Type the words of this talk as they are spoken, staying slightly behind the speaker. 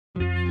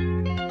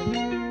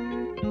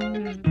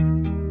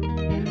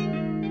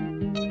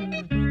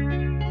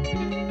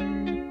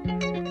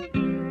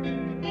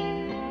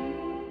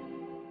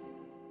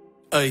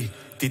Ey,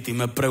 Titi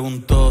me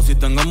preguntó si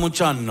tengo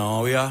muchas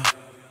novias.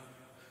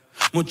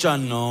 Muchas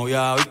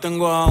novias, hoy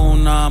tengo a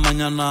una,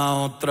 mañana a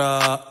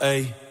otra,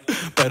 ey.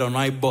 Pero no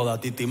hay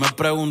boda, Titi me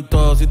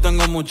preguntó si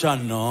tengo muchas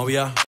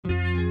novias.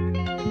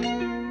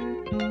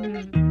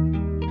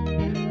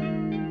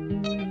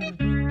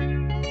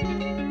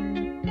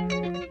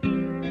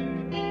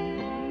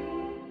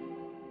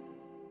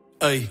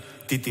 Ey,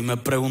 Titi me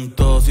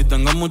preguntó si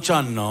tengo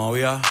muchas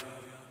novias.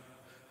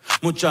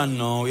 Muchas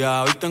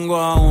novias, hoy tengo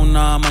a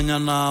una,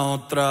 mañana a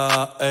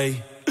otra,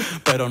 ey.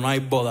 Pero no hay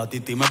boda,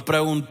 Titi me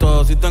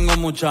preguntó si tengo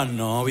muchas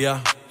novias.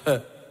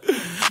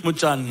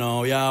 Muchas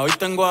novias, hoy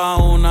tengo a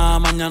una,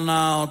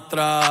 mañana a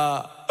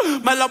otra.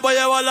 Me las voy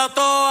a llevar a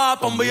todas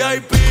pa' un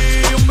VIP,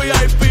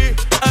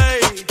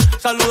 ey.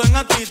 Saluden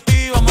a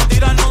Titi, vamos a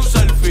tirarnos un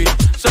selfie.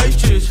 6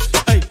 chis,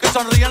 ey. Que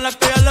sonrían las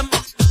que ya le en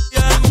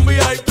un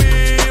VIP,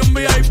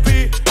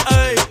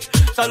 ey.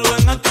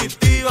 Saluden a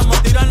Titi, vamos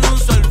a tirarnos un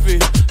selfie.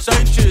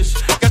 6 chis,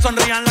 que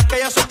sonrían las que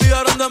ya se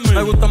olvidaron de mí.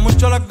 Me gustan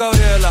mucho las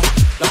Gabriela,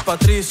 las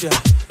Patricia,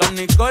 las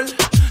Nicole,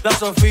 la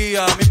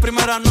Sofía. Mi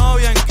primera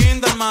novia en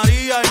Kinder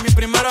María y mi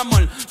primer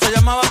amor se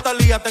llamaba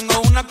Talía. Tengo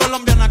una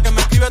colombiana que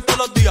me escribe todos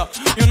los días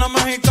y una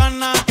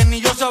mexicana que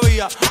ni yo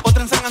sabía.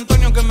 Otra en San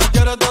Antonio que me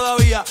quiere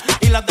todavía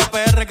y las de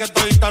PR que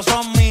toditas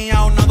son mías.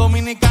 Una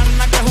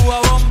dominicana que juega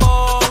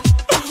bombón,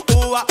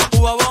 uva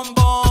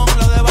bombón.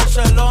 La de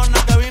Barcelona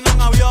que vino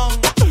en avión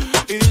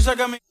y dice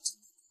que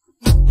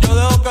yo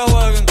dejo que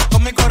jueguen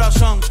con mi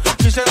corazón.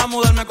 Quisiera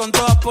mudarme con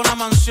todas por una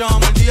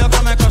mansión. El día que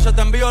me case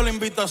te envío la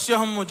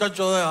invitación,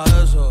 muchacho, deja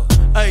eso.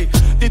 Ey,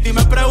 Titi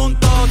me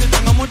preguntó si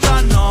tengo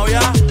muchas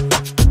novias.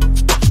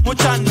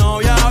 Muchas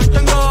novias, hoy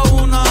tengo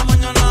una,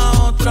 mañana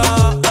otra,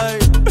 ey.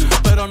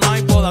 Pero no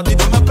hay boda.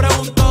 Titi me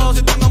preguntó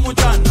si tengo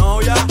muchas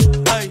novias.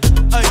 Ey,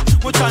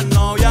 muchas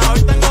novias,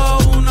 hoy tengo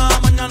una,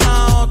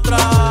 mañana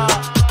otra.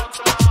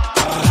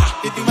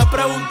 Titi me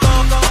preguntó.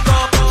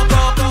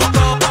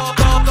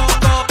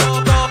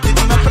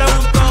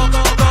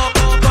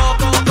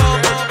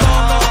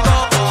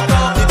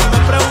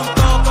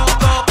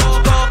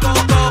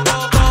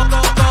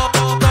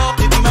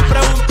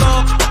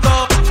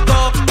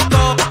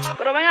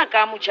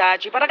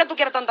 Muchacho, ¿y para qué tú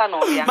quieres tanta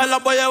novia? Me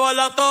las voy a llevar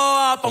a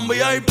todas pa' un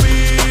VIP,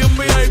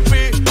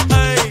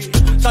 ey.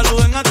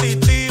 Saluden a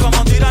Titi, vamos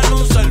a tirarle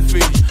un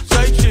selfie.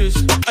 6 chis,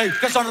 ey.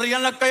 Que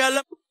sonrían las que ya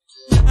le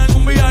en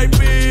un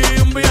VIP, ey.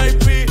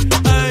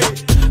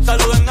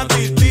 Saluden a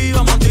Titi,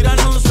 vamos a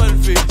tirarle un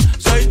selfie.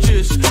 6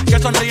 chis, que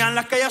sonrían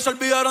las que ya se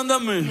olvidaron de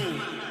mí.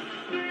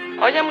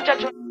 Oye,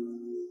 muchacho,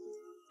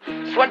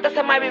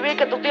 suéltese más vivir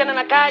que tú tienes en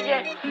la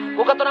calle.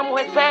 Búscate una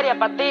mujer seria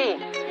para ti.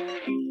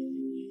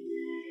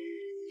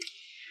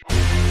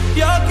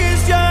 Yo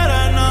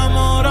quisiera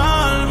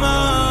enamorarme,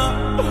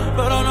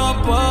 pero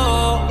no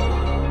puedo,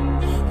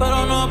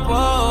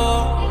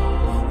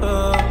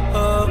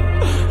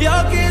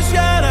 Yo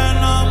quisiera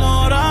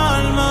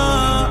enamorarme,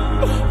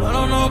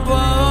 pero no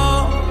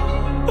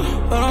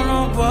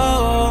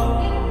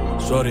puedo,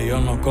 Sorry,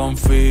 yo no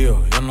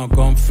confío,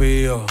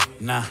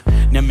 nah,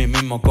 ni en mí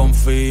mismo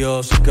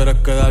confío. Si quieres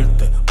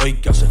quedarte,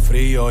 hoy que hace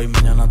frío y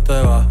mañana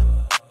te vas.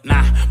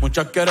 Nah,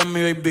 muchas quieren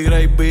mi baby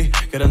gravy,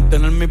 quieren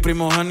tener mi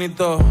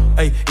primogénito,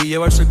 ey, y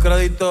llevarse el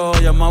crédito.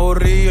 Ya me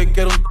aburrí y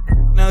quiero un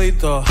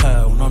inédito.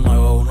 Uno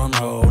nuevo.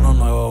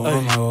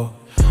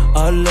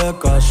 Hazle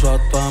caso a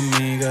tu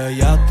amiga,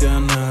 ella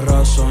tiene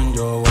razón.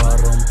 Yo voy a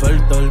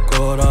romperte el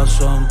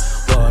corazón,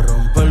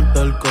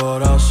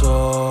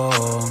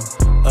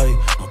 Ey,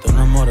 no te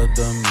enamores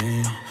de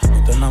mí,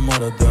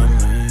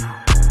 ey.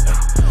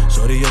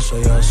 Sorry, yo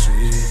soy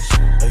así,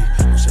 ey,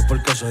 no sé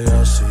por qué soy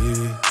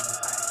así.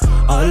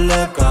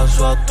 Hazle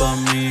caso a tu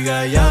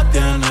amiga, ella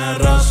tiene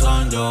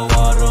razón. Yo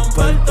voy a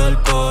romperte el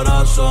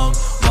corazón,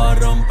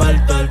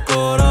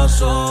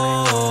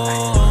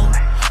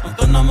 No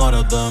te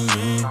enamores de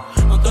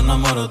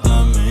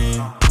mí,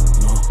 no.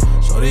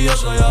 Sorry, yo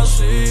soy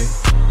así,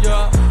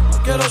 ya,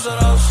 no quiero ser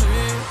así,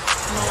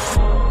 no.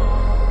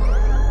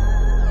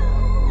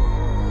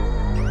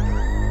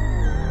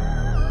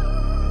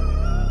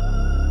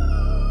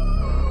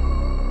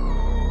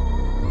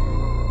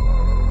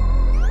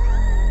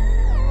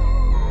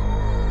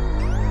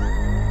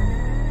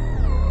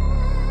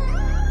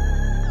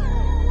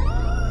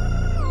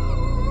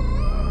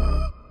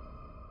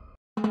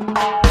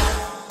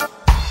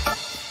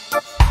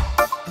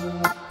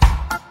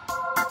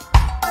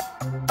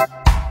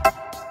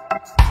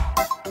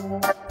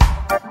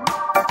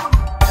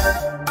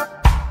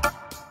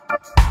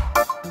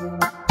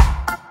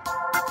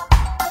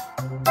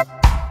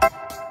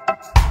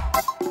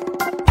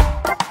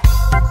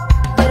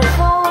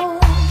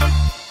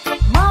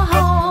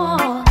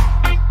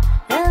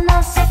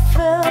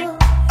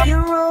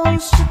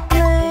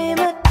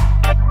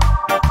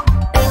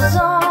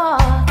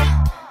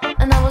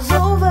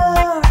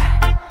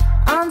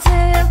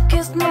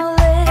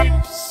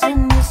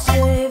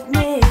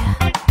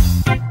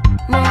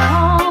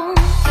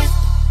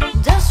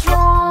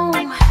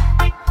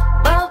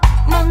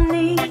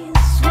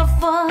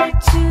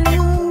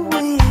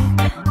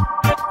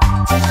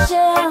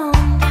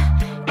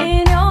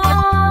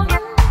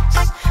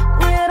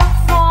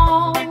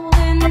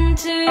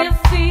 to your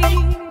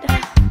feet.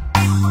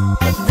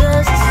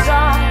 There's a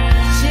side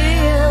to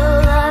you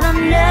that I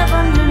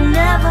never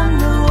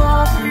knew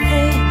all the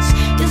things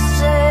you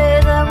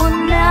say that were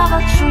never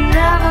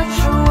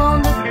true on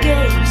the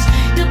games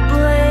you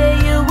play.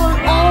 You will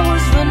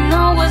always win,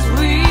 always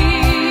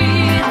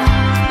read.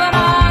 But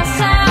I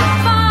set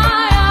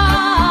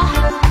fire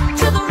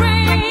to the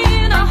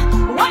rain.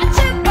 Watch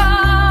it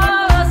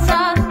burst,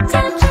 I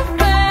touch your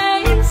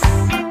face.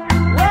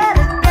 Let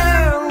it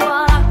burn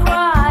while I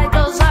cry,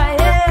 'cause I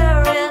hear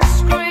it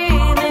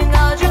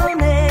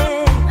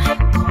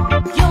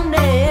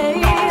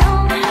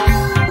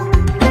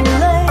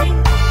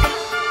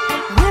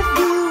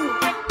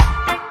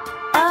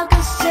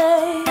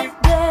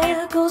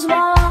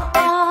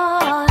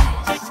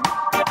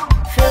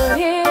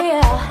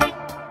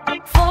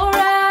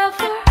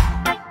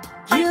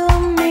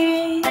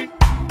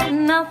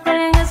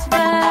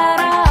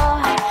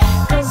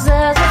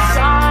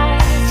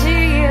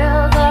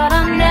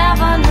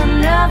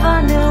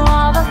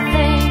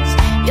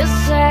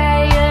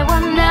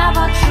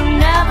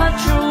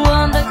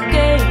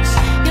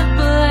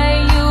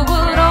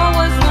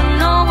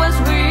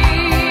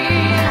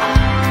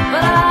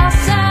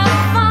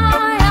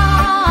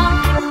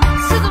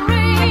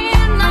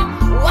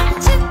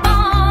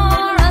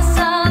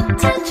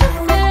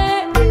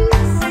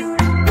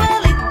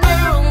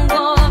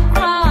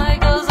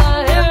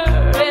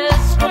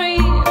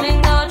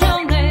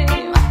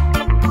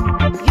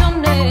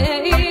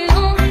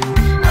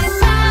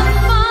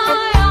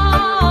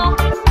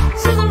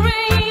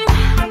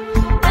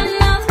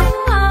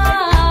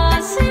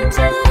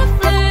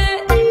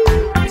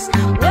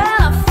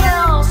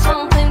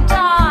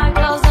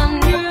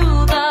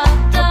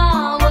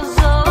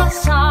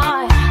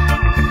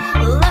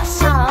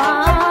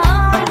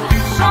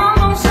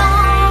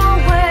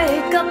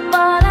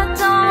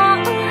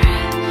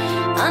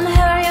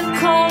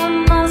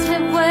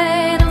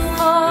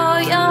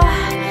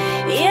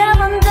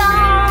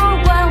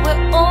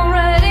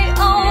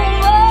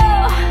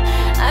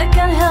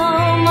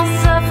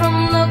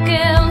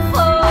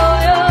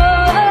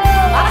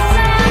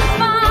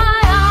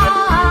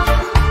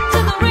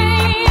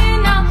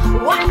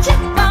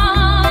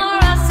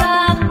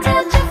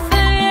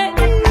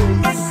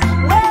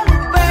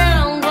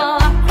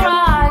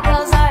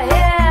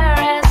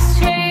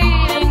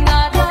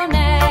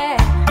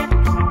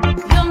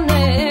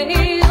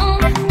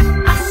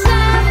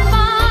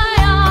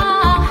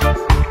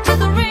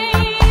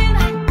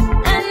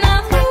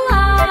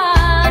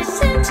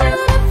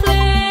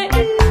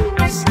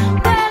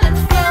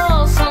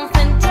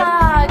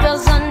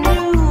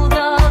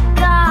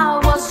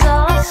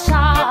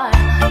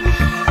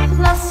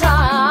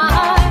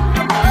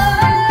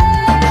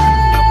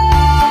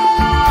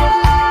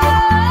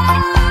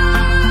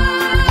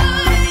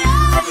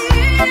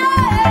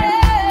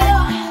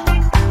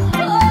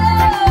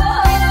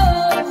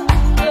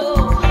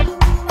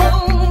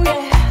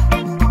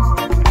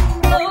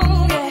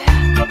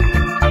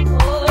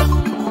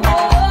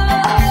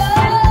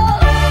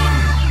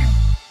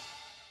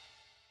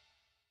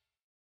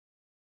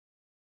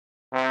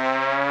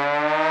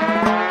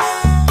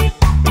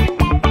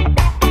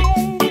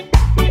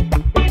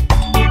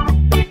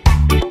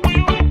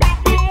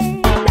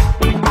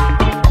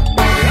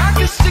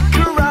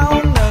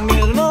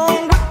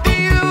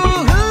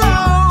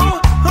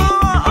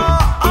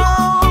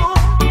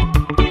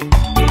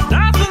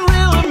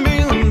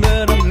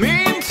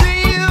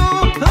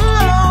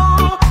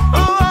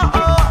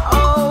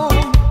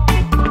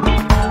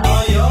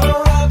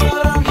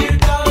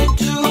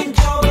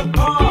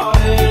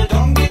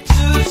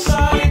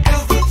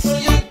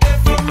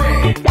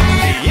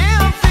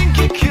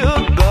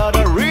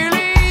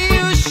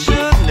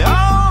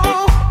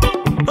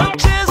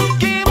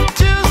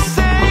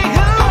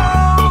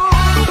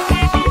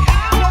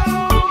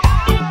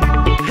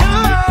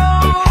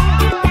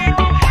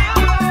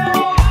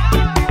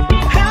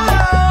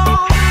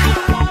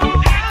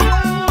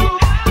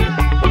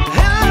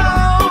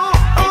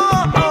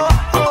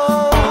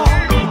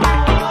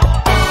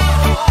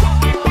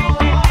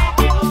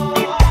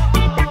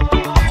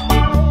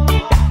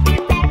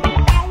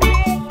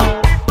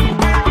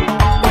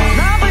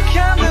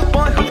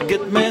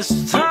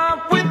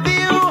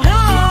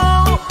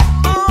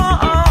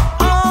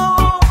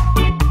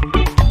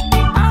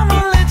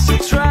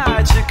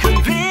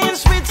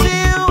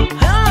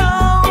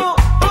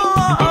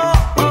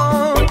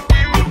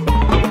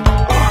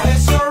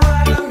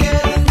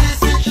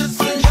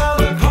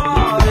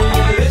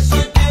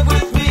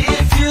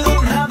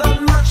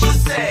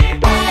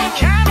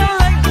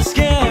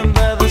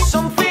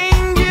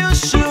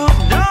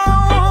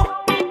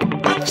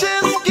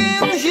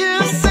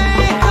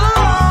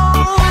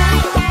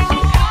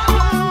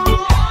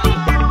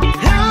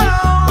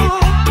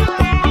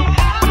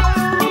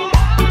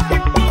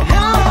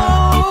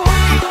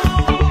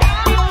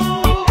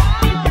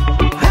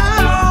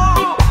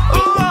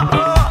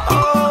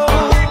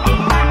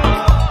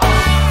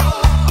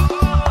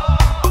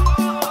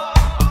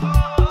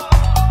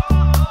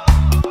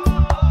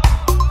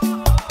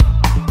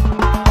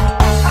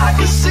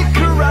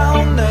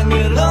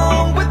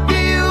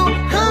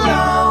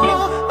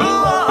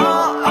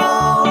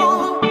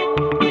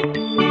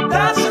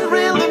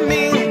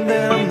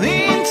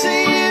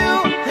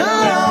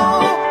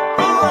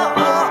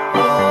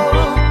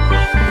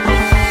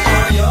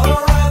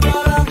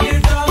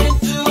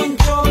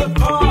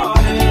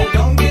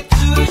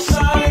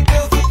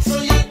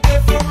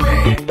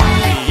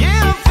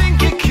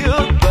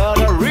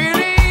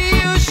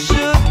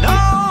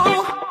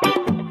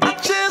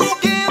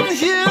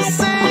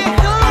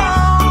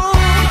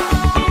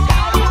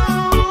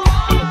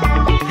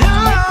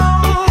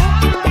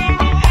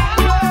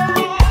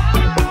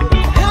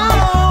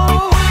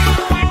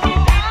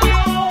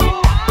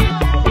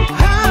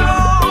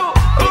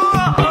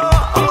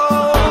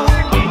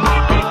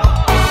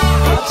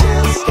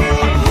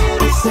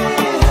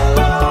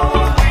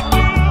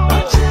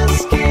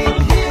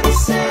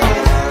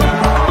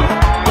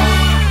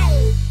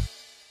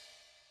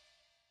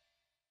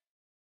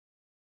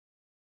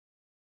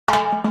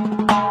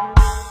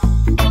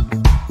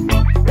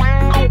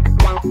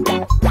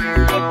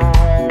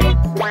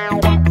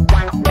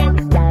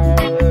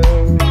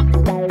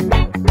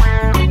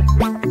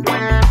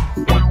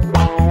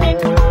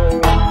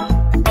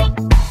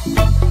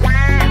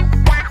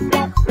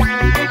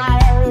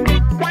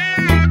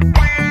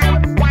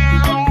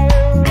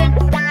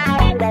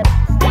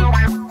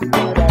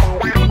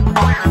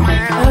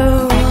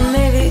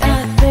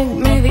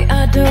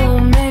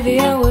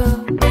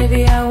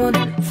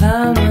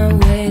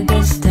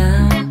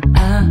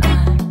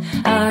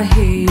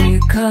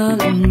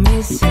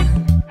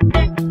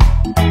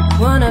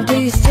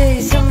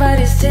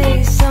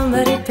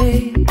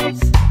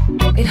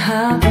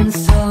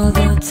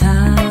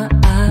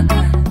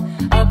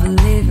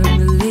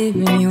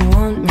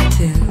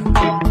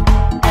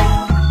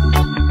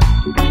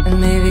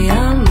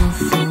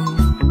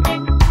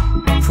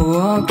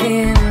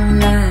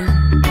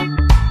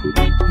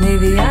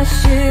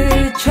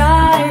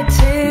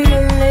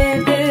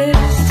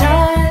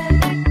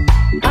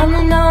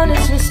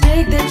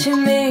that you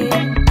mean,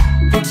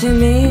 that you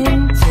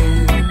mean to,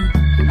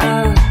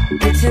 oh,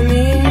 that you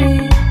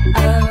mean,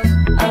 oh,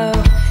 oh,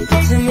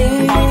 that you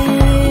mean.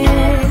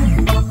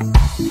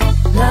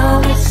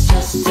 Love is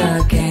just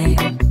a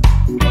game,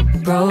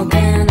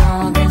 broken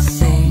all the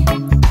same,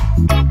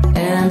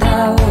 and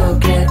I will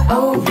get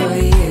over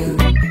you.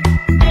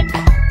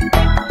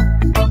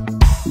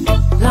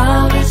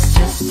 Love is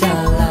just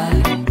a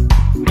lie,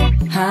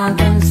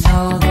 happens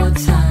all the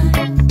time.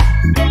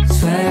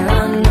 Swear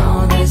I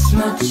know this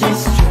much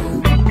is true.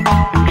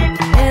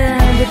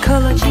 And I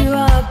colored you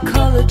up,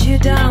 colored you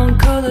down,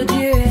 colored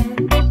you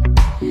in,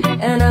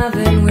 and I've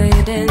been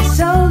waiting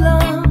so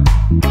long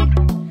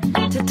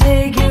to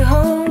take you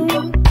home.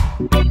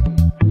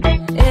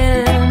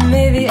 And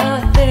maybe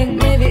I think,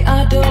 maybe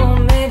I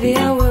don't, maybe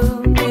I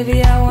will,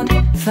 maybe I won't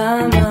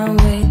find my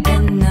way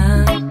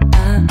tonight.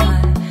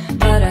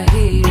 But I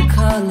hear you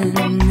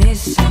calling me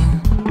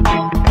soon.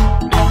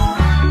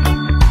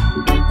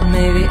 And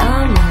maybe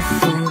I'm a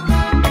fool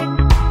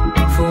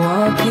for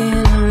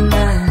walking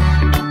around.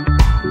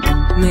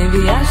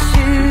 Maybe I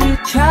should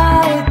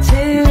try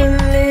to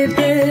leave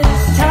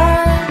this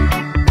time.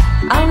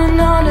 I'm an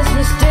honest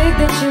mistake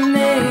that you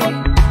made,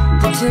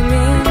 that you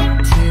mean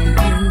to,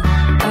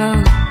 oh,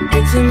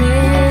 that you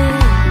mean,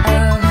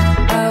 oh,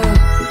 oh,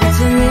 that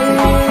you mean.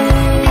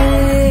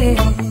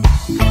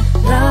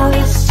 Love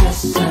is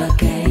just a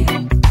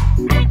game,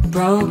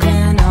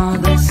 broken all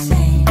the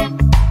same,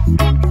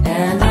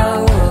 and I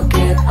will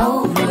get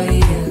over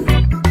you.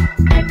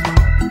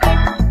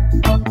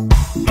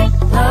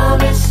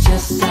 Love is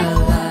just a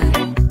lie,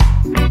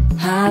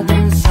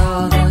 happens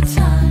all the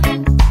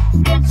time.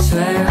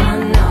 Swear I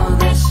know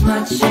this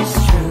much is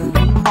true.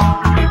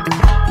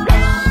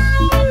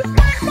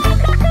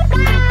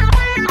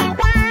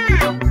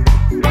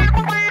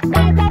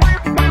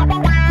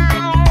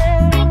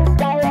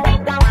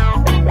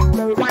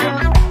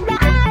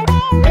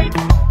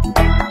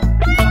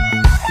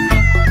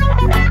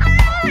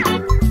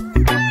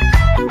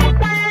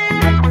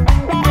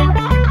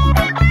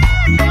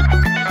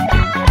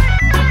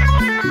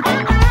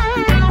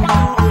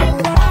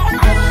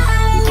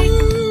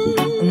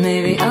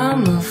 Maybe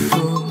I'm a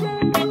fool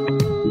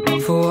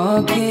for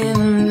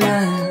walking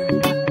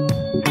around.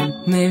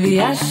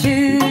 Maybe I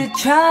should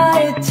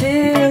try to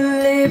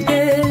leave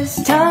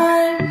this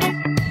time.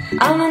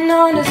 I'm an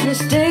honest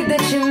mistake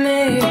that you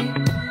made,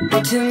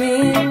 that you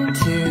mean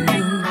to,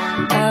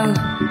 oh,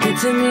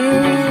 that you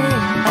mean,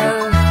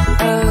 oh,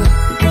 oh,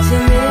 that you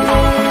mean.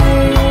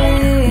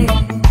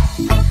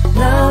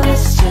 Love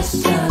is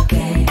just a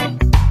game,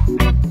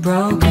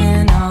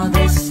 broken all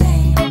the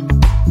same,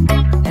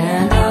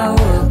 and I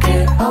will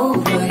get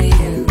over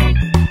you.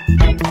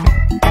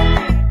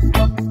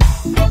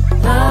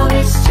 Love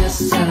is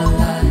just a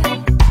lie,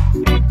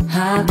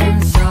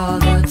 happens all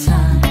the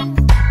time.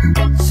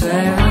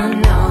 Swear I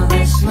know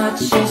this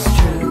much is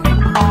true.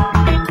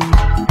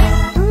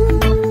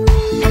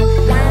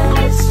 Love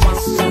is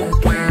just a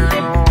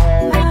game,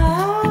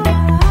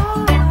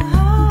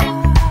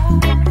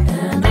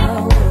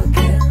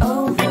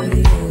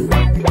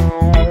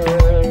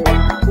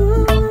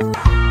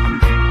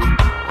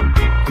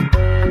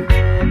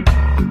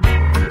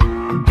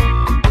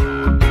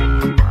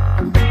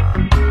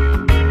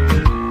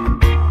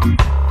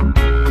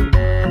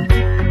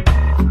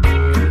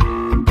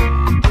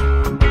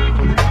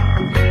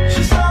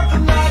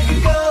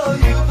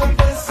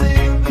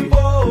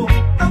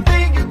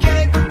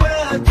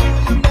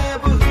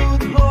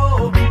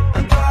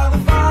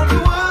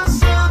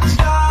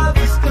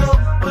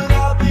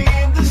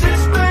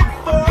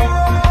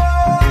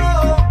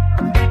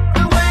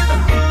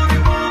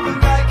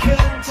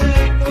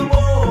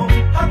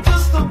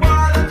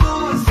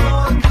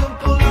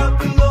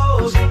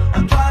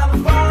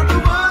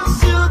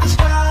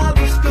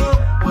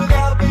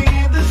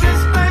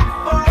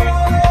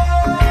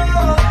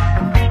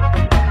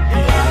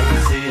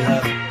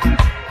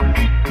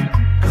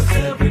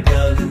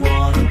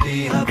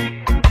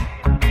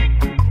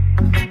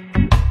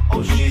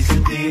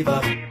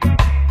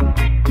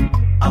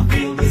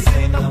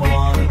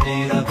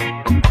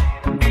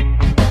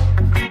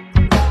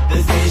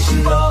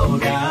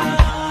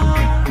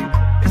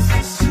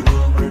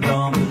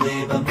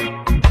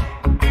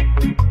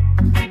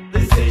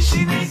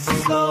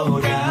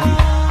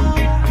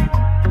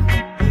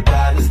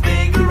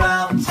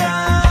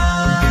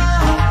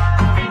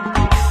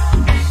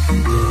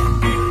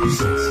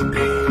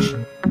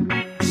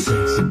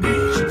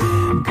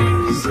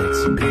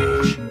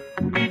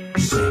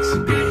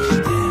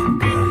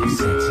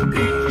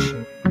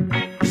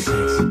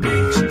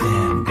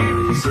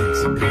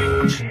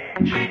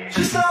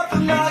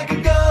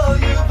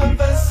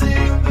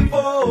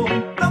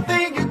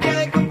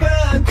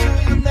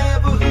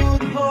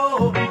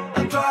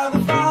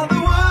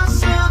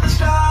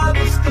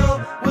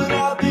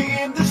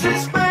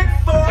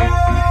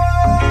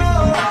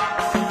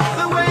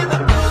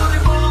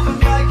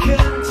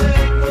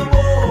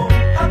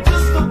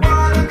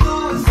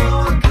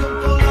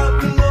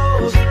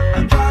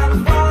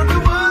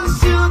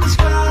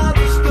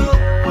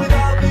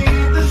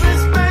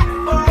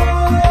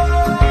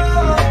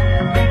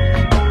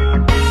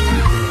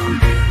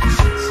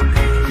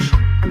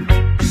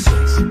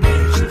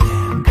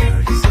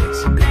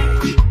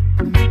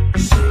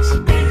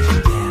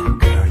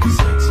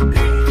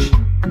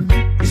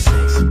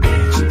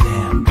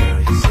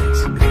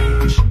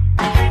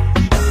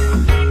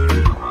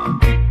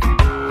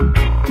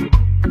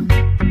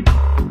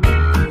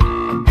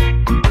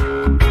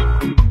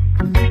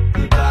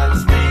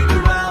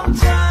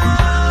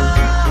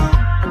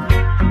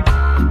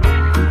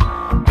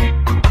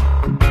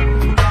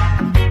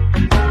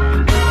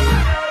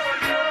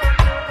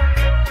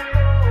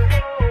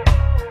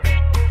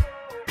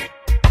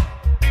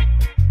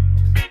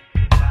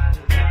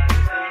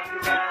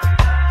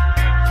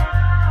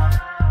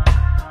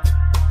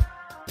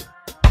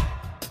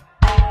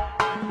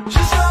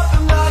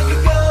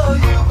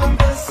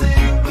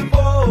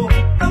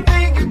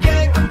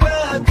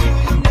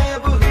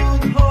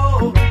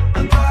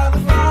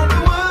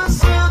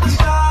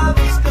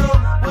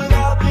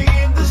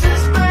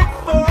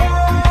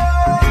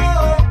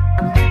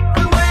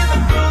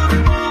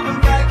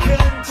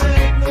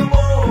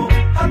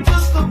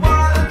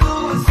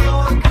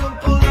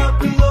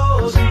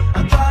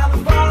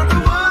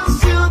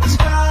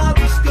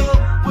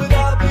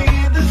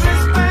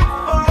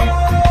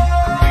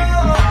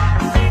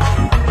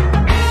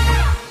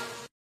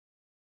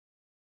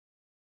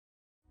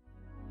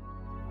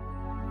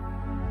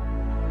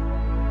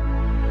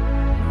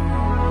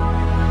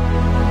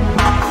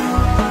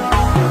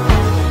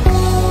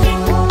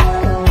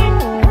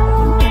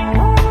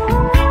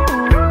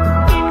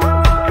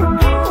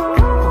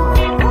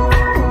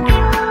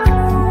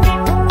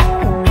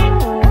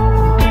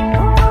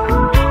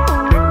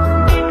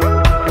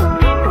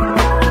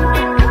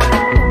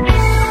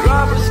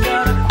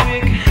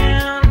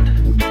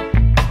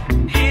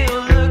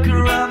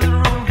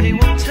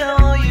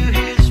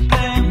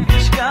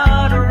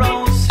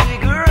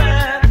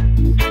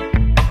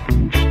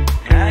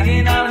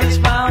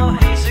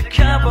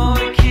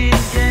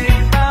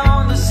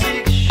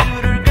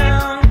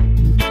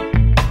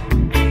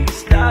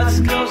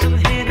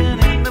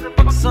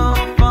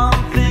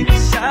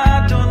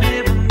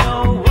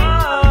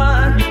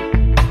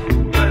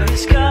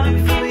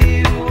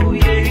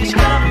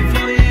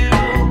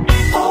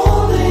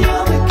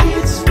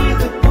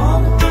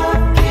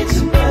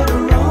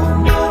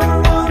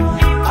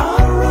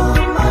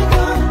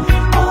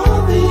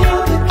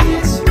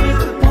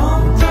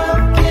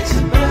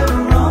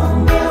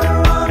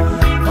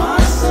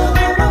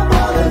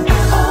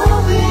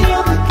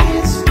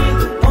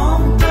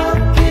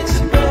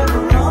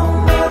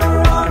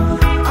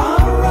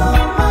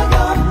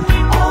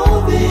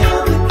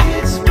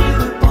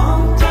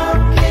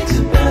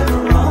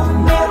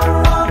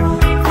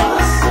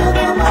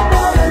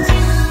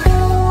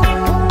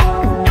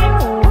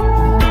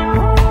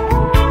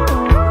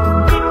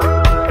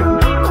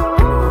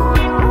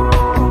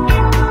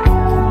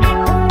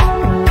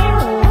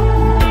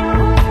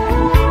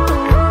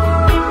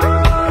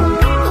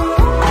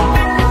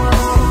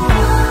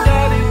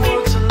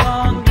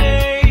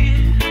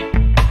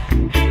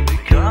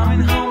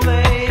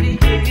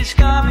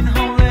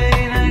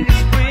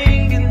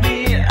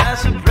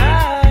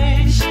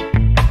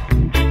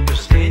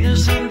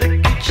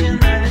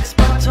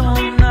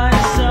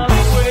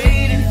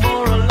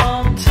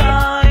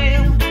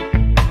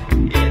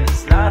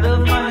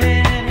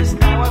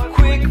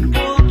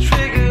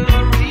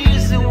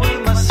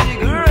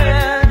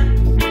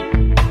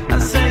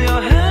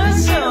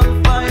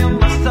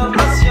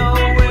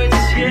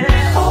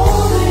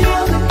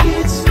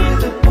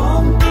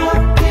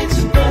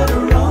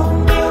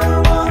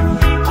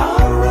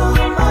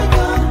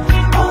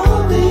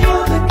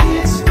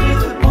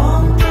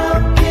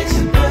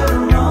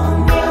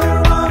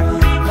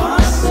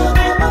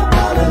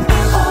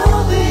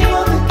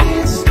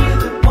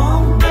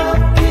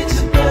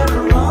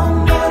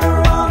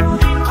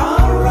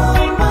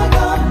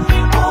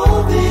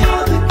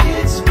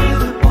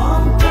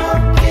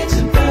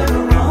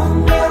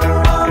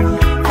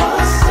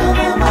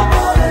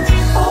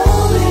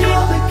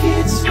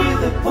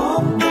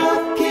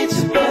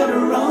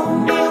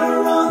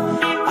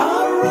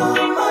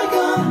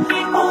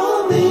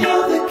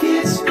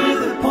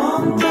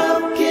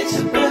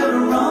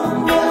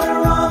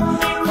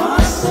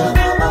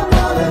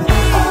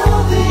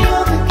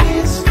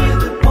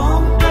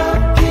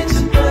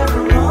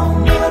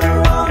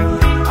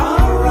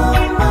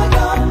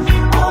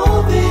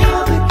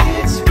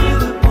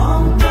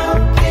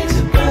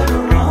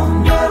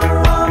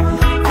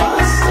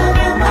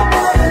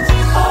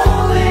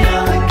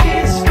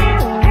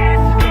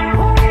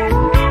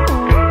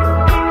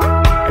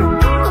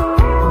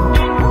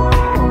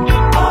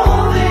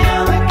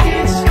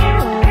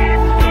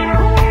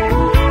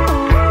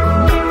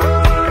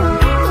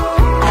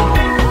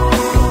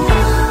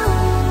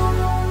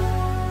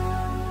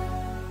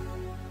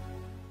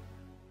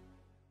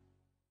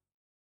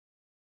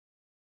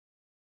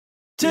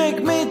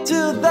 Take me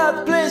to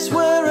that place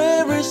where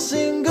every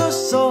single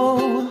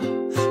soul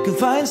can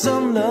find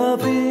some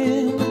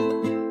loving.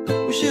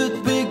 We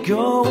should be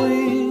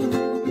going.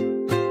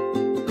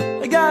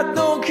 I got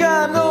no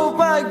car, no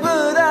bike,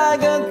 but I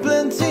got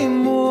plenty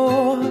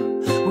more.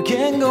 We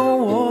can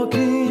go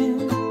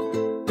walking.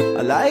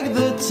 I like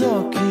the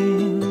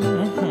talking.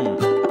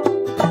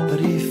 But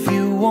if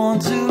you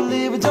want to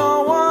live,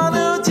 don't want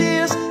no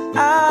tears,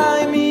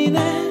 I mean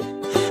it.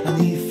 And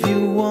if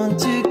you want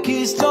to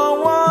kiss,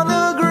 don't want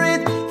a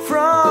greet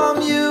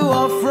from you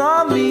or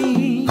from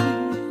me.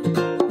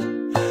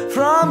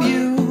 From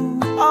you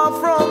or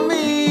from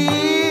me.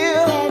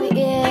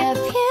 Baby, if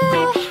you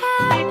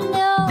have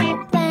no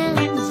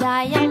plans,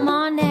 I am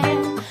on it.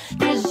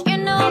 'Cause you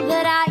know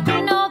that I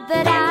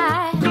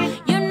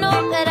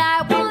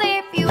won't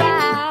leave you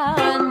out.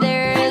 And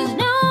there is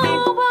no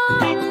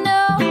one,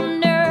 no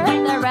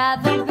earth I'd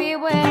rather be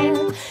with.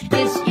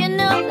 'Cause you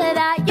know that I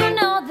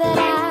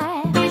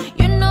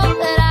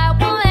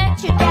won't let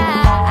you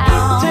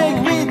down. Take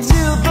me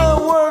to the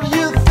world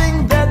you think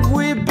that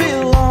we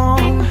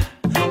belong,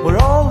 where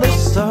all the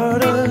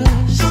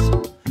stardust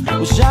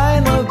will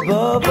shine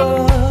above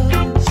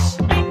us.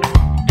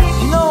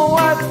 You know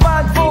I'd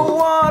fight for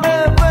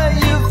whatever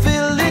you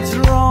feel it's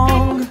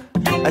wrong.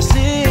 I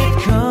see it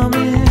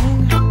coming,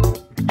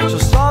 so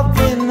stop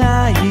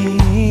denying.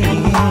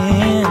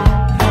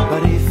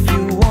 But if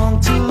you want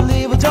to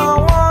live,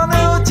 don't want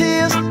no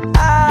tears, I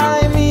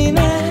mean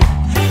it.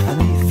 And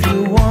if you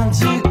want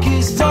to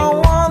kiss, don't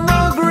want no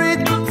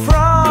greet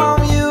from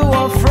you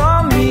or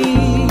from me.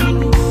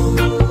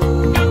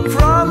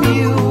 From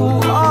you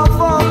or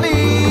from me.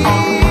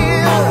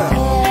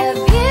 If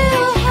you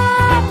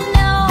have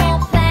no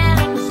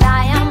plans,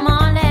 I am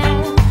on it.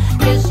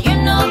 'Cause you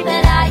know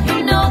that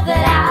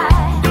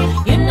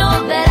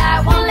I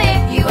won't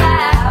leave you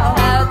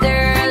out.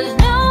 There's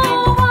no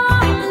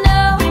one,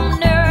 no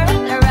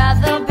earth I'd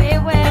rather be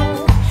with.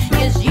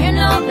 'Cause you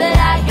know that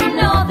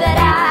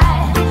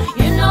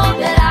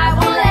I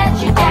won't let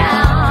you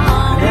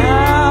down.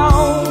 Now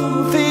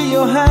feel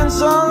your hands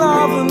all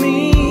over me.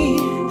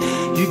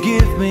 You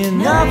give me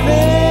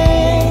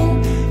nothing.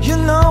 You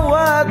know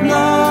what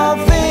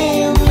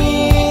nothing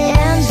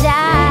means.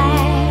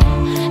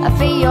 And I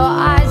feel your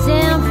eyes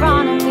in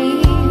front of me,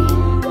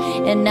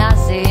 and I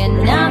see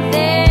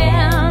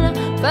nothing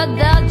but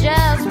the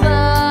just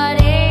what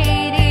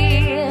it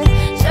is.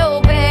 So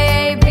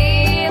baby,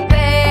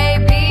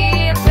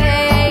 please,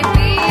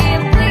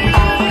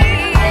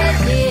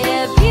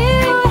 if you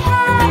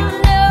have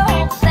no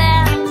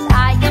plans,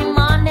 I am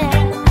on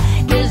it.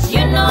 'Cause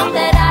you know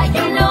that I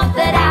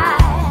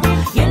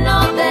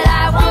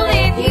won't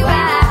leave you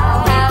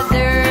out.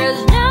 There's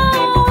no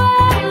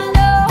one,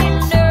 no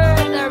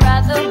earth I'd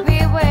rather be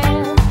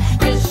with.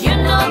 'Cause you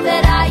know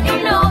that I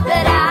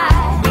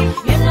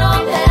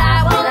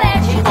won't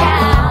let you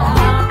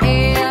down.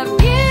 If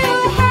you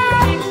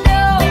have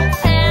no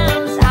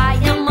plans, I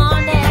am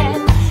on it.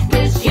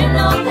 'Cause you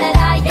know that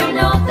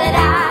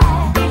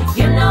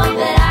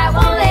I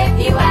won't leave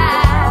you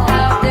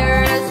out.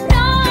 There's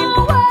no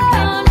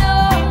one, no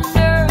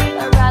earth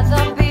I'd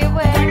rather be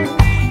with.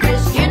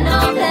 'Cause you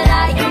know that I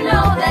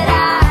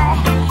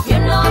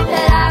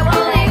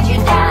won't let you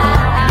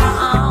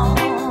down.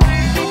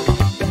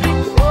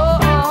 Oh,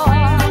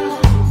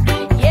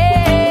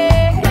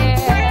 yeah.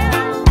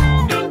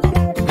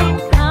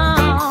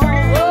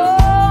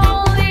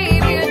 Won't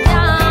leave you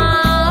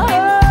down.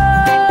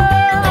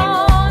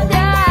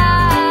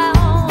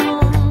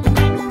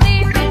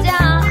 Leave you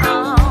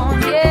down,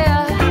 yeah.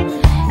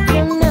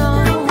 You know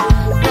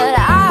that I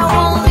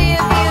won't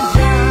leave you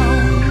down.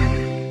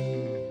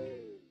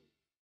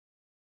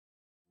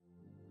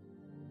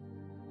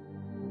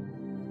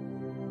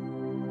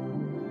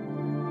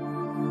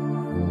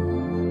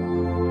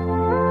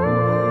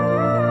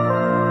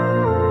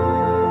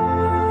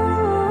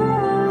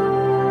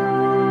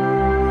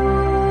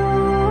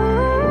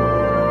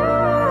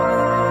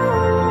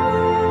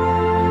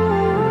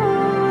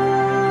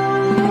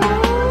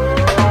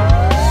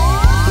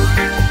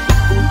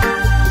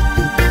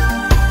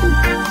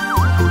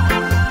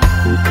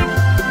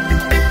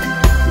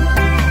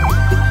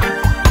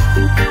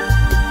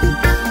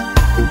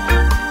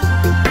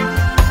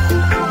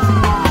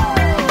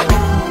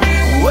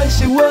 When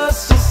she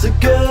was just a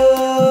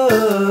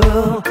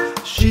girl,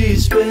 she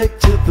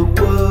expected the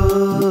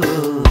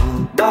world,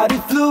 but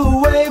it flew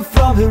away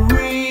from her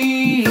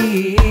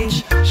reach.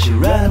 She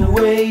ran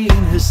away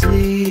in her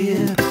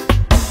sleep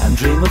and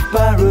dreamed of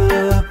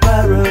paradise,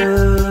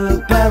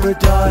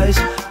 paradise,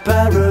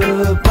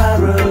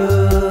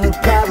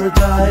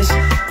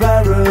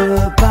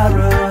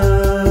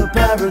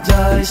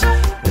 paradise.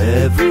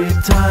 Every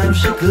time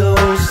she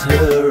closed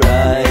her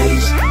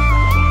eyes.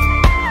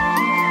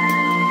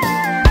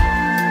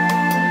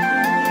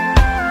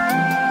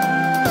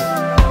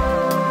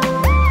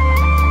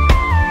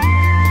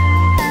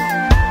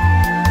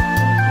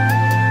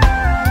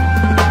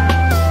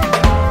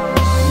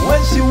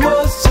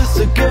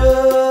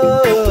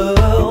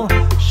 girl,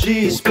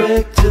 she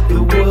expected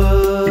the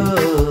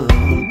world,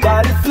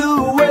 but it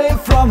flew away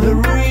from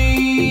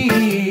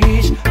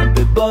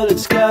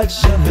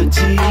reflection, her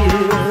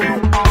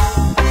tear.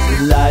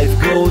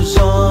 Life goes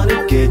on,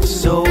 it gets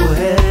so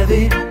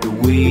heavy. The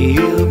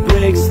wheel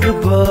breaks the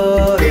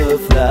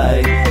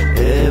butterfly.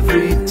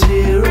 Every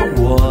tear a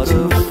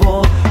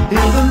waterfall.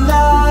 In the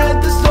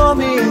night, the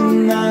stormy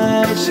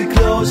night, she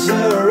closed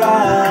her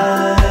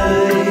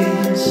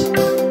eyes.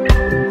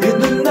 In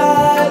the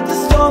night, the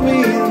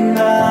stormy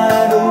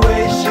night,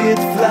 away she'd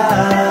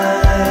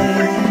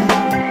fly.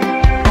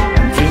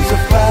 Dreams of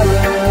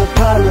paradise,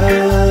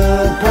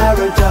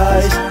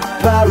 paradise,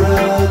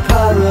 paradise,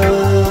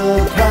 paradise,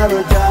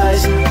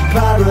 paradise.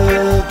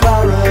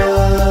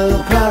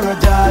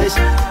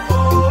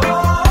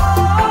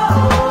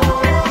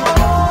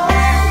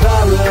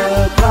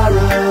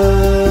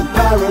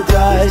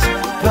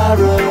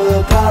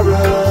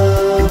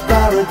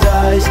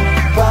 Paradise,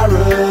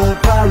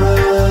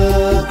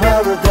 paradise,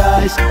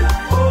 paradise.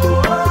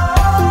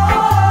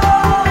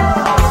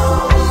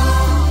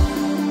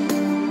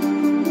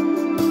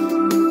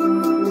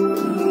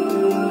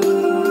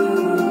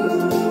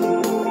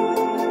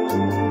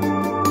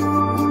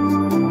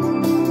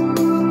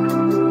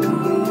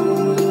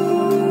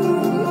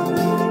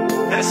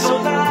 And so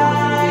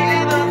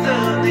lying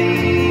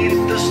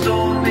underneath the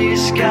stormy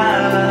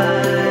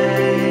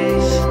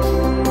skies,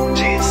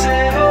 she'd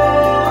say, oh,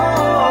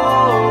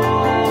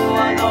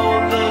 I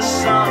know the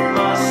sun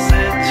must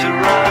set to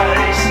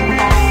rise.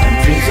 And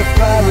dreams of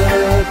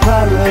paradise,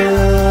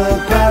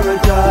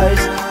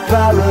 paradise,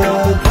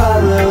 paradise,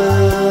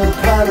 paradise,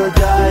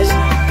 paradise.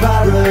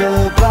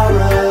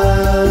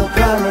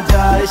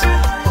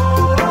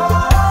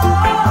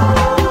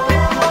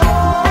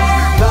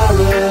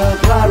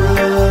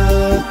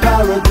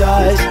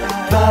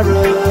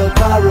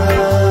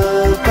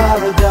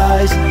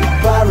 Paradise,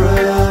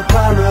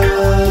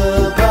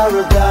 paradise,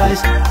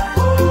 paradise.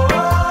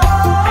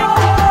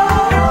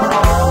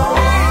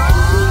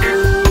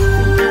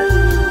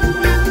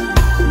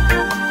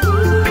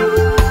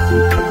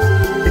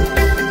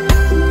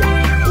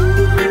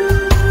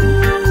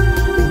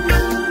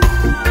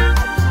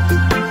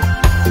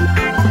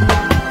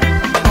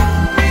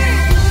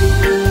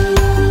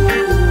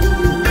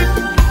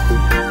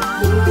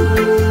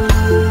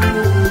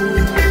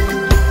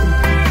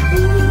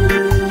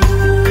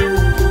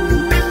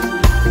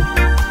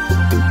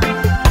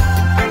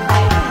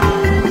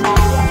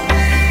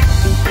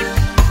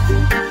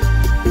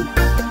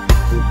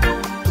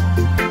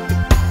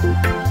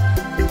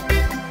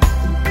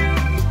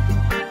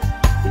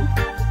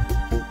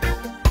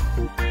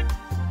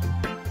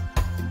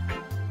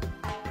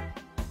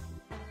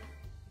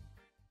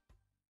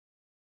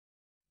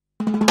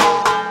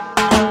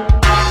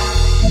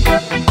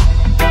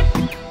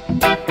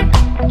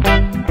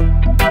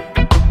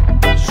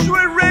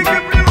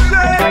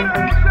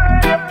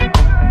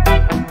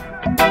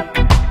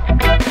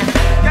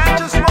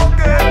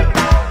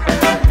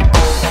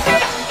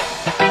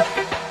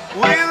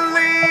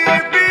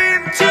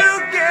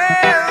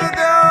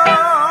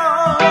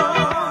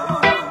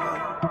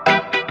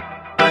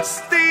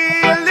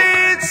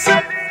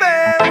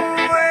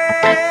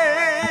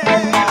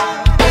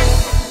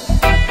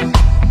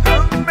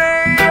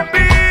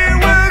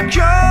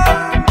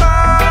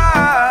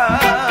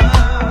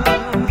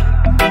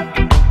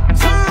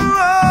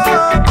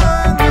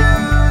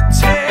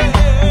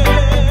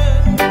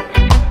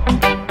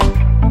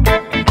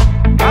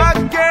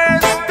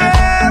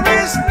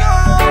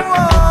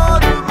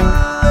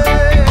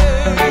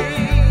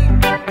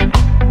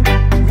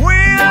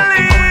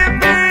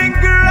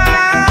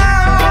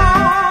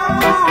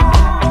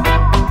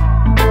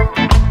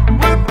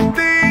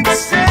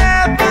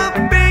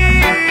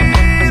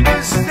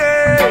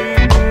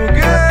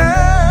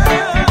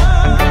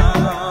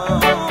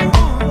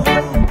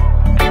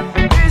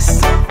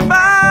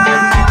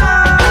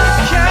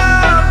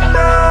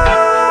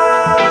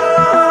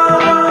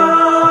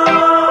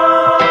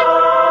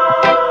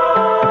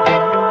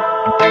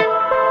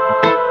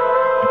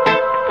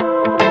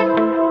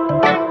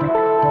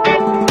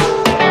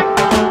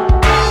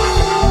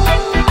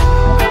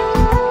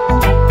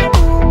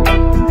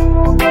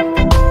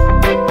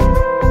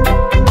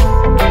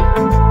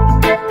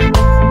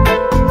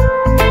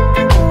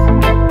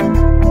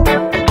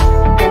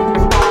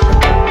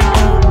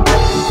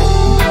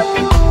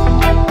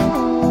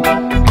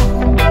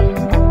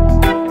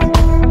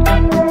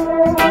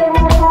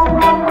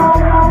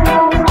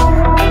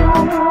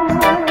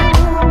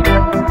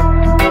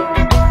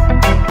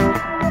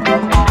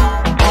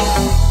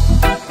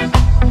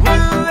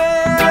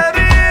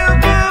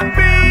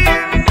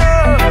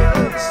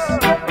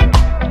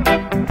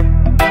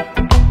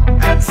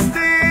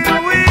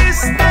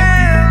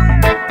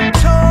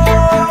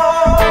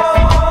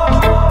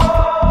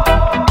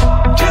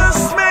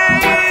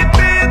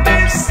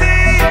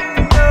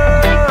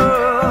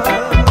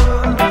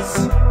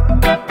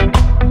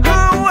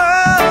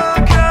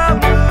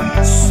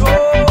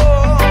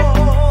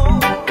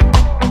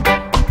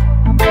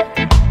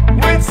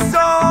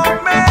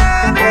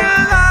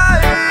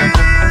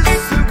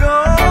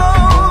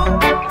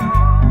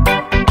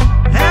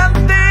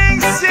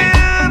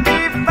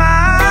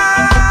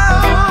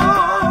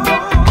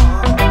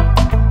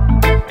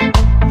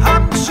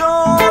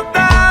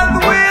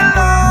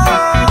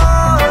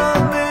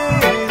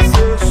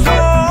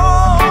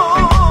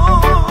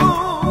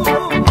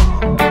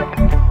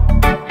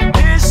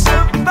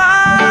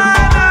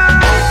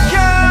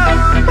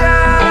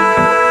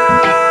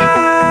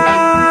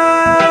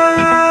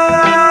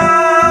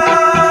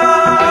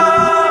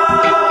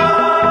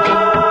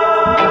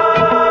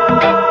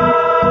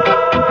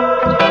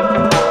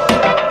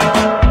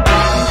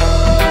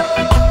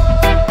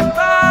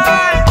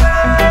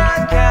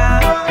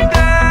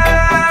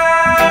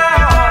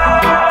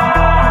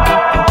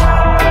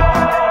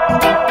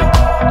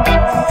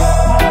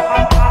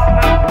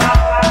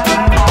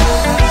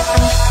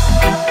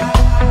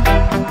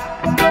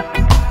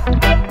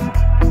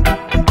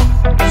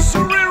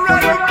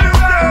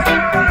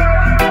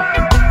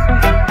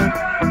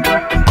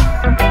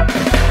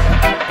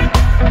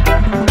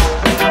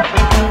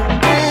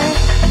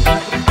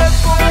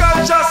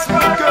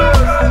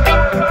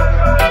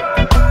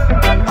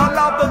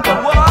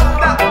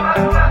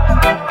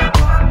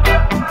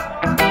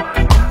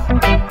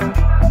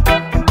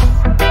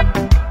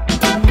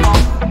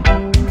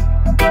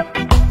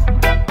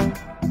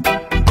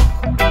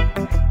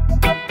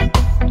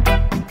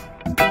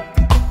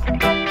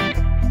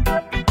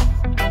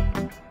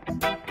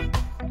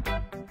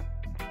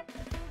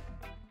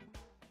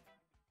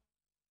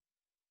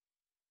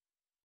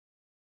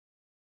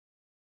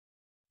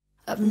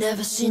 I've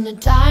never seen a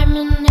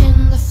diamond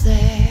in the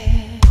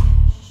flesh.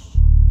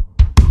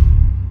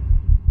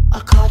 I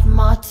cut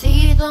my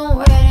teeth on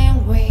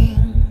wedding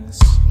rings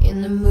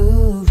in the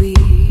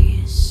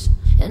movies,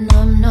 and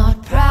I'm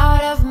not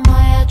proud of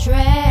my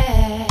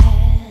address.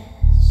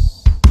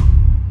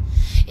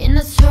 In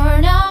a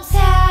turn-out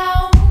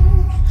town,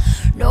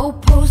 no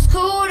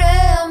postcode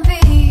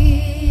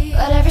envy,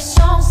 but every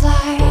song's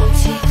like old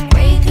teeth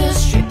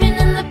breakers, dripping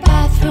in the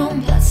bathroom,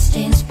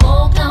 bloodstains,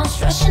 ball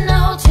gowns, rushing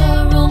out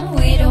to room.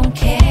 We don't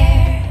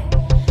care.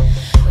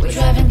 We're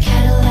driving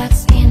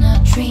Cadillacs in a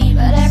dream,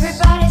 but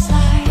everybody's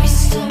like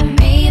crystal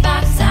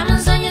Maybachs,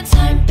 diamonds on your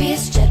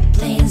timepiece, jet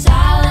planes,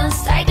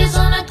 islands, tigers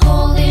on a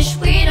gold leash.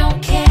 We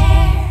don't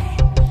care.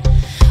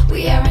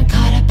 We aren't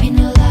caught up in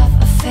a love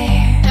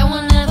affair, and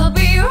we'll never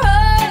be royal.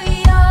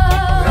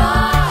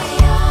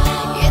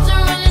 It's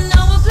running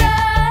our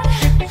blood.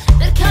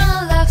 That kind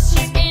of luck's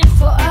just in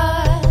for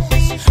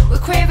us. We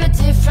crave a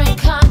different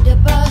kind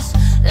of buzz.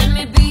 Let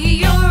me be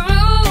your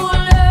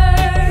ruler.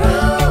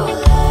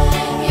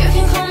 You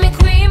can call me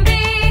Queen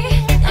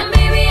Bee, and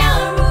baby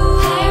I'll rule.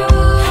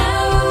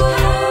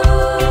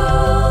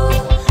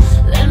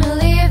 Let me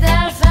live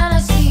that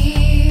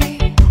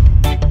fantasy.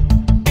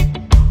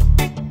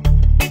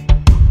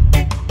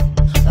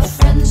 My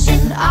friends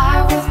and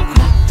I will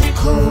crack the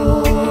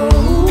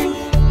code.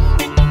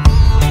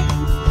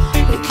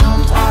 We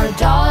count our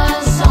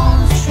dollars on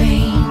the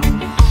train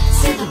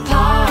to the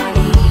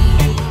party,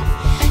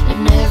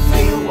 and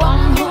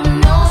everyone who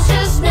knows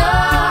us knows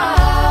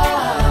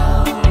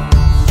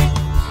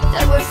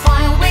that we're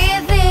fine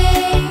with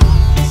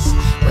this.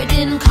 We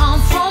didn't come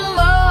from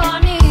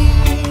money,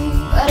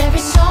 but every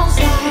song's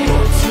like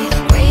old teeth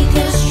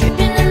breakers,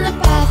 dripping in the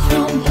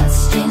bathroom,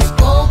 bloodstains,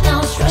 ball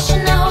gowns,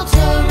 rushing out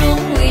the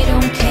room. We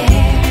don't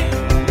care.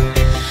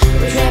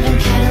 We're driving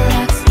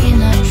Cadillacs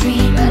in a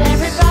dream, but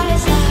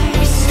everybody's like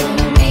crystal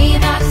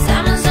Maybachs,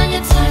 diamonds on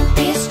your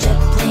timepiece, jet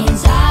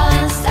planes,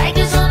 islands,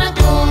 tigers on a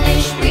gold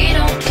leash. We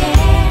don't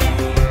care.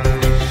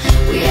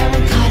 We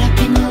aren't caught up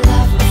in a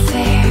love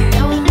affair,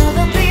 and we'll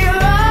never be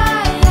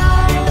royal.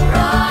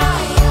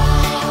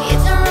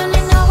 It's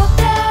running our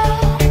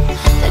blood.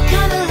 That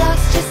kind of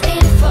luck's just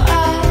in for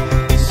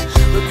us.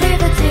 We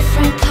crave a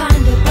different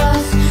kind of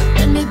buzz.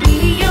 Let me be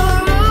your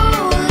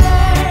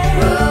ruler.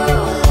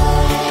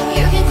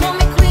 You can call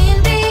me Queen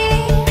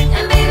Bee,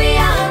 and baby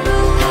I'll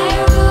rule.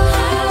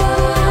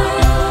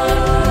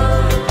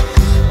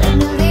 Let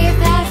me live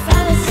that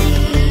fantasy.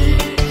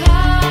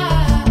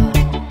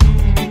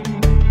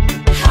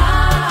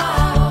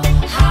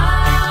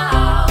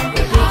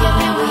 We're bigger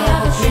than we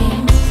ever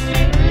dreamed,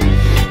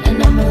 and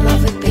I'm in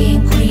love with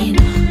being queen.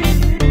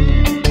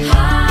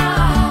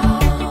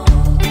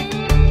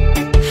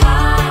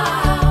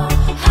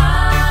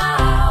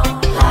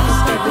 Life is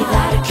good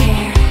without a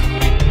care.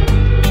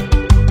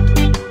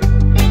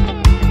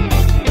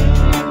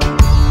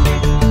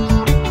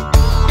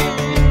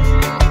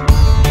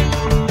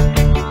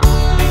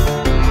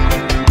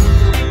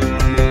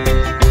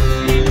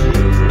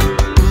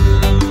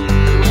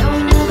 And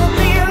we'll never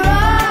be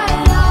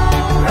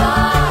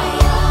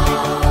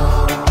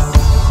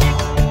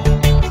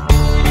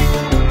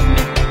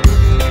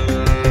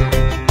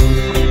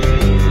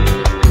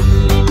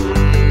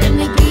Let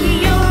me be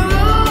your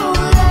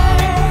ruler.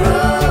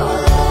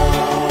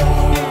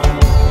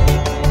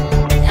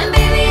 And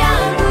baby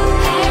I'll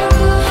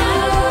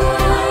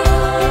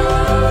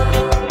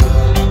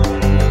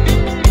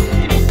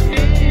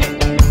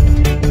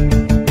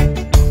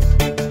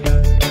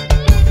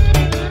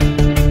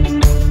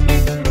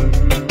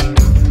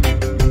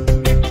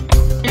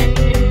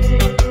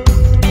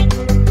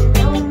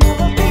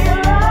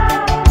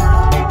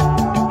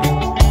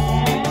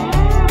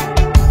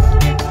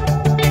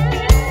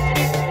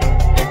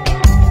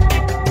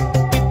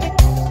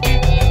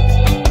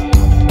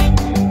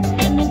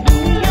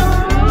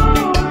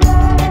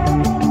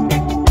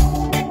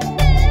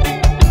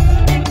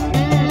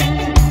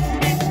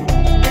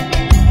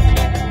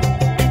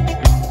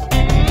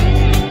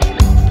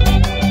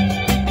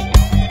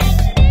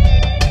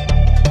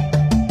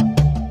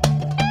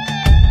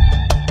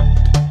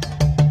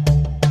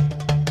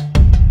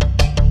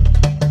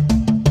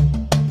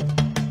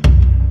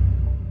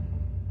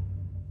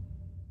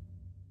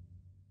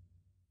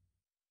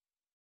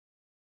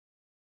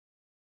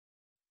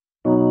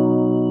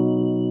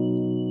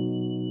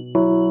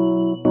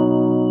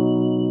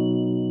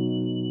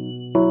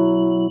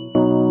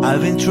I've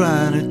been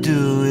trying to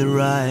do it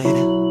right.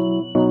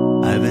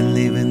 I've been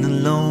living a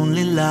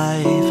lonely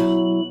life.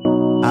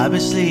 I've been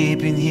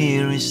sleeping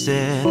here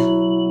instead.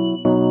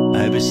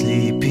 I've been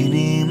sleeping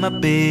in my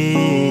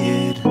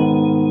bed,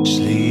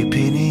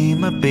 sleeping in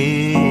my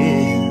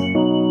bed.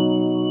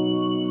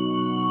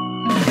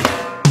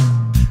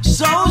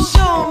 So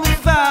show me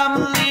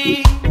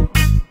family,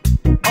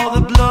 all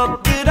the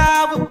blood that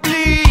I would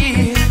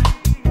bleed.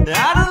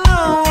 I don't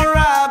know where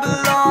I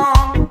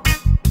belong,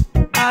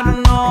 I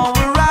don't know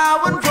where I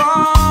went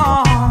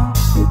wrong,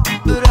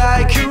 but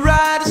I can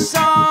write a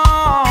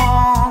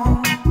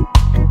song.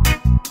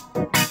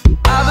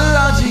 I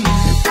belong to you,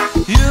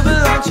 you belong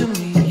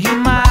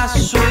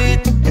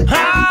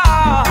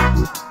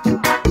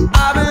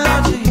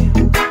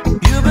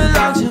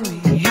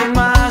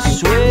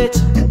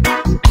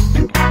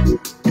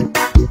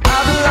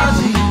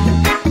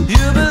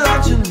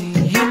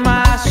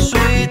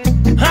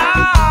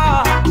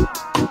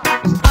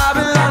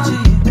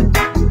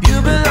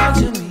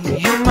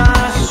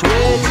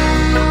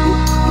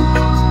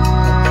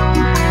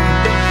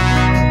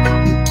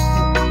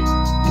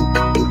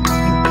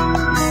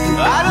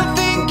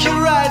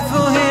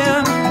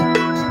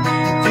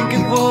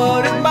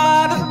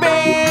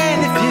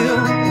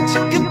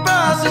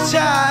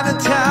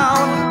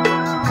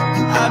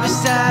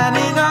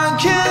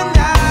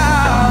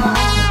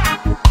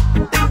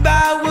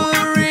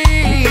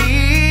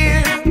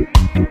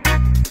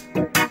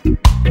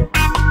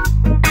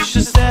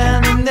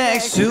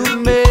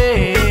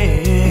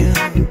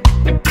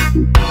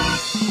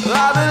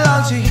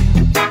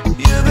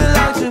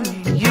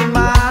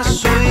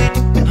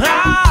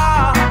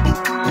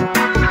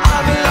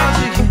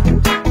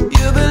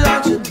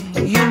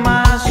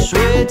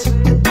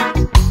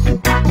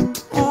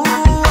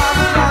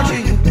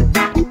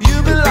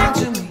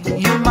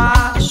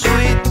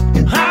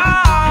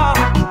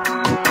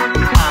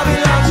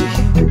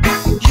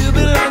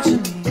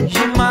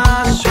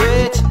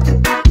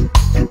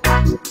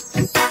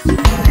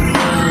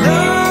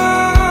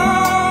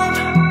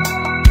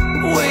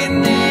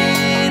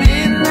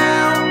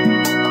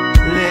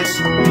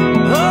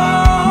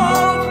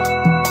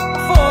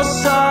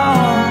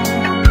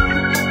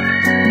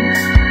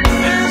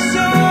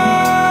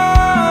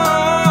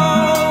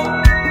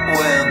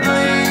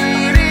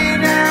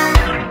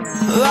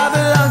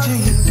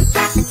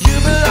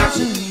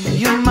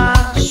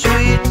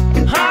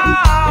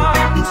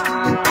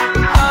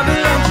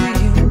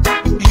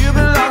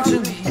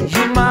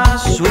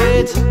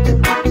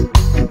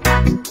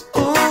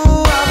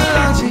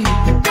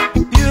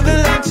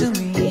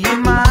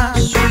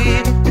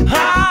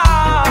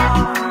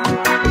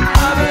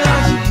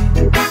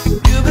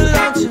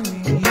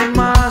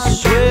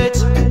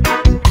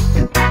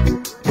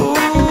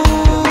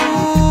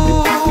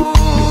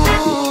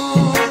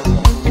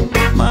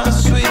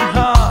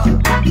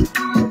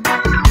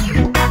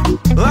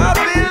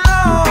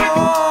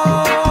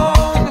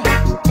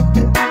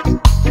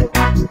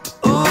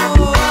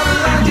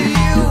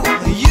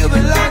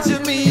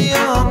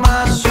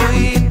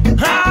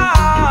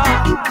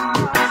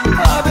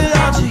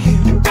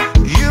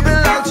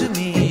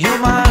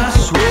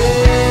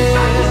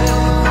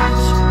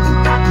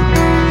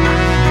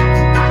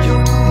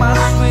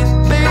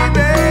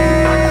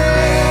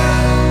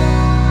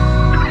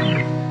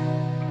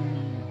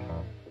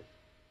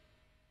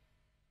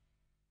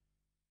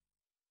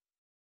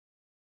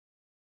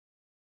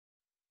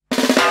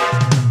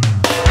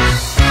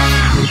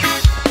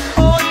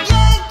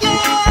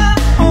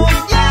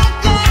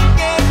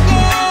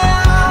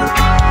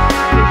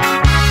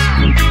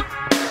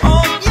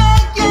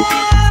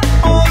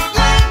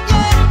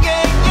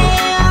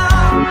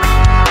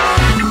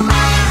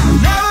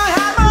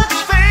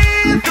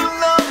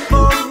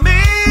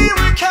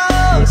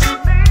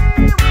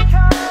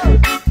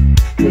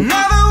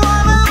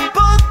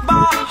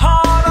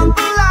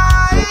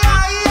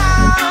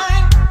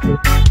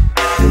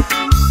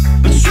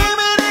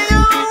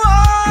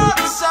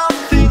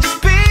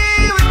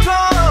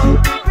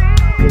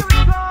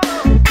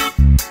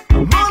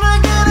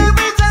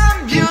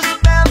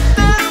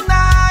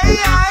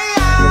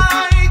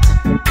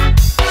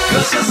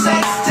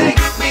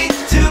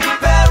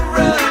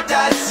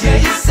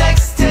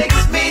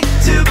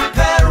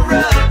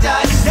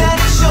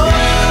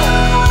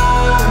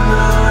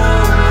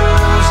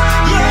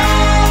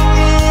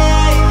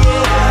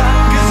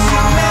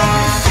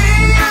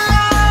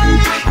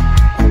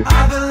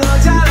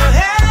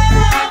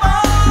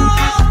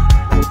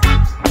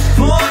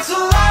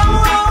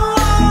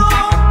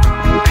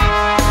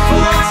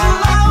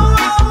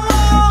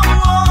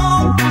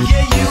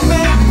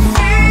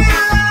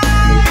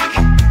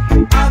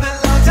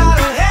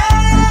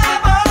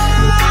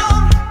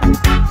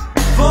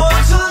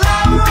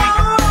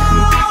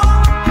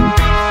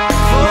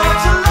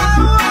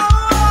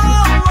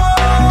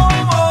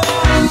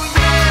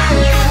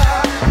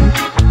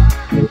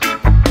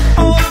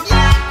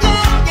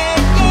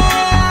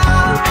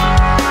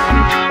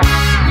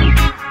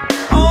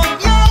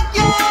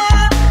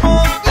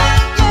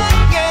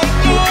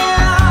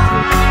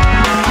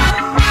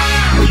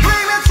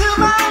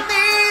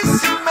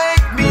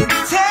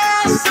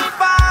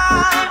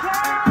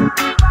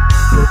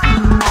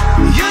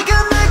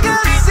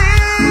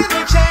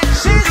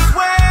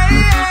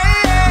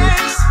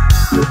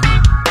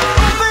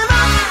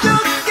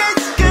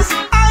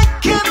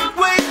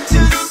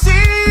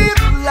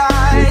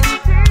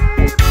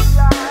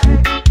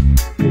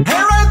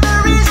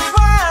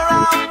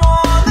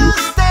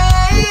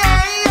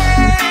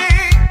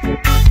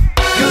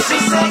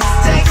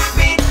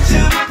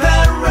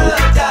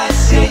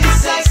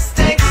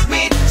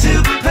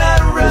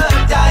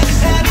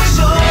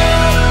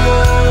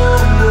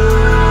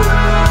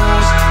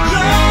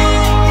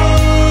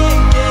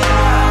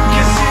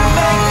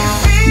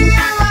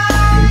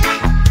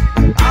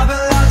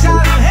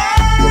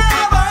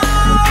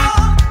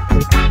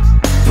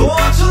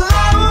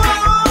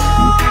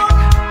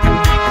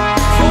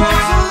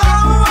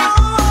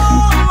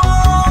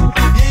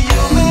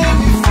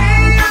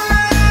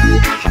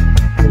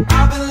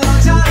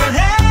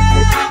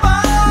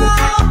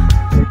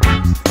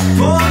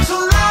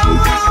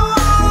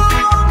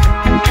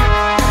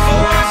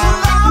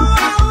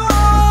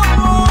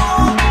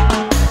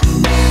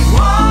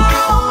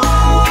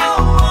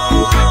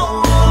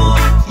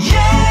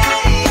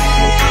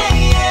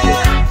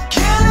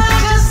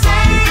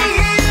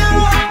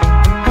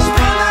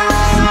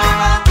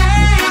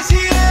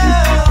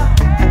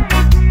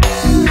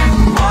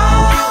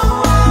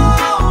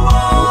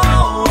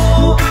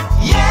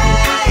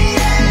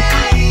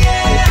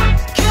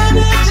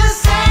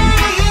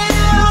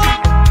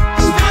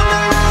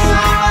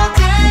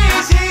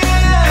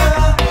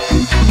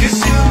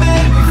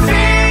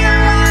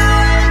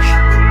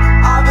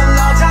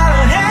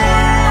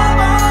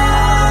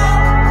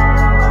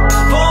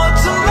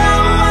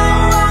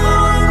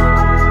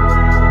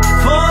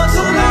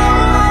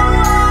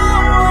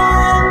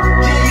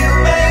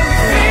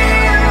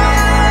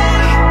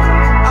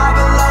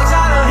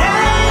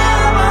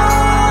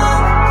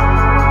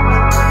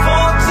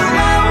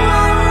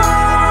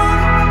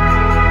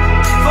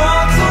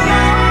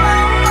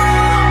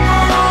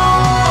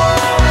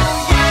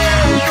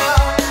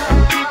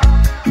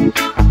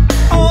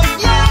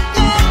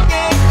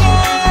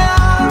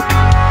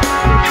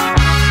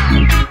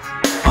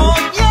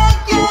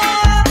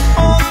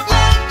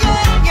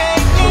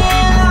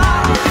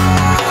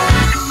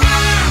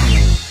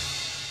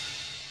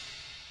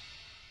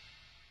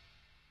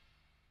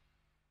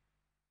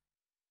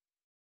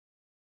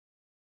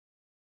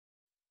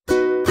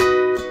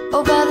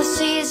the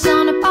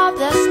season above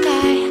the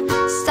sky,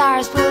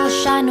 stars will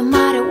shine no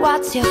matter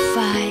what's your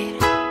fight.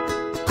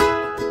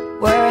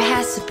 Where it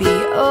has to be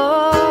over.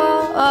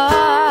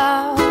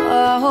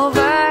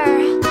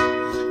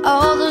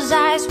 All those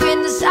eyes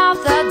witness of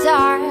the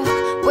dark,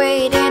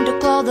 waiting to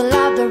call the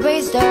love that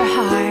raised their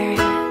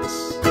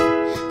hearts.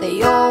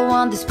 They all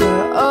want this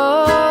world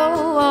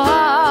over.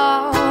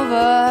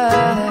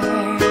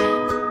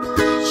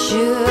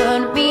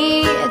 Shoot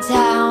me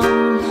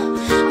down,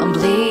 I'm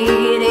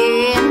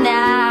bleeding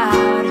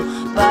out,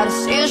 but I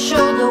still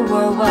show the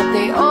world what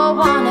they all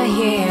wanna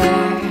hear.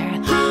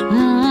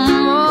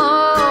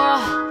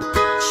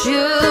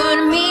 Shoot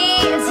me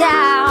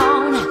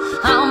down,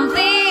 I'm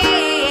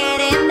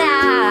bleeding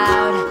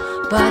out,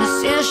 but I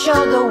still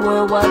show the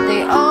world what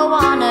they all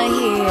wanna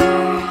hear.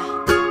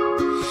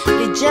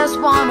 They just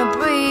wanna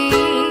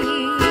breathe.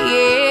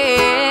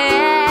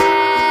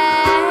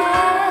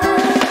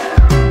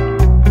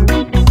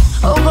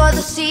 Over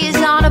the seas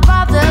on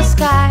above the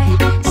sky,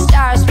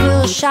 stars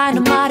will shine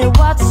no matter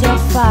what's your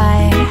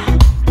fight.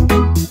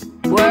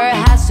 Where it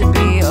has to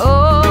be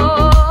over.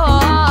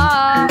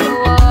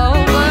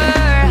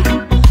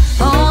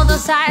 All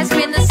those eyes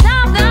in the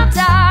sun of the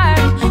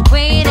dark,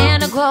 waiting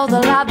to glow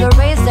the love that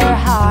raise their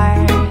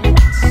hearts.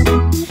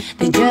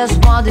 They just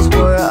want this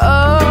world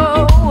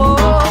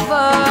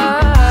over.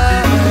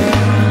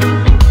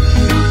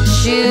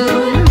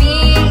 Shoot me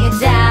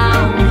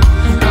down,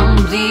 I'm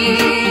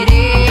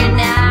bleeding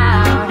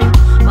out,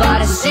 but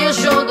I still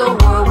show the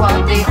world what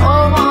they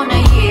all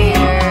wanna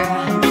hear.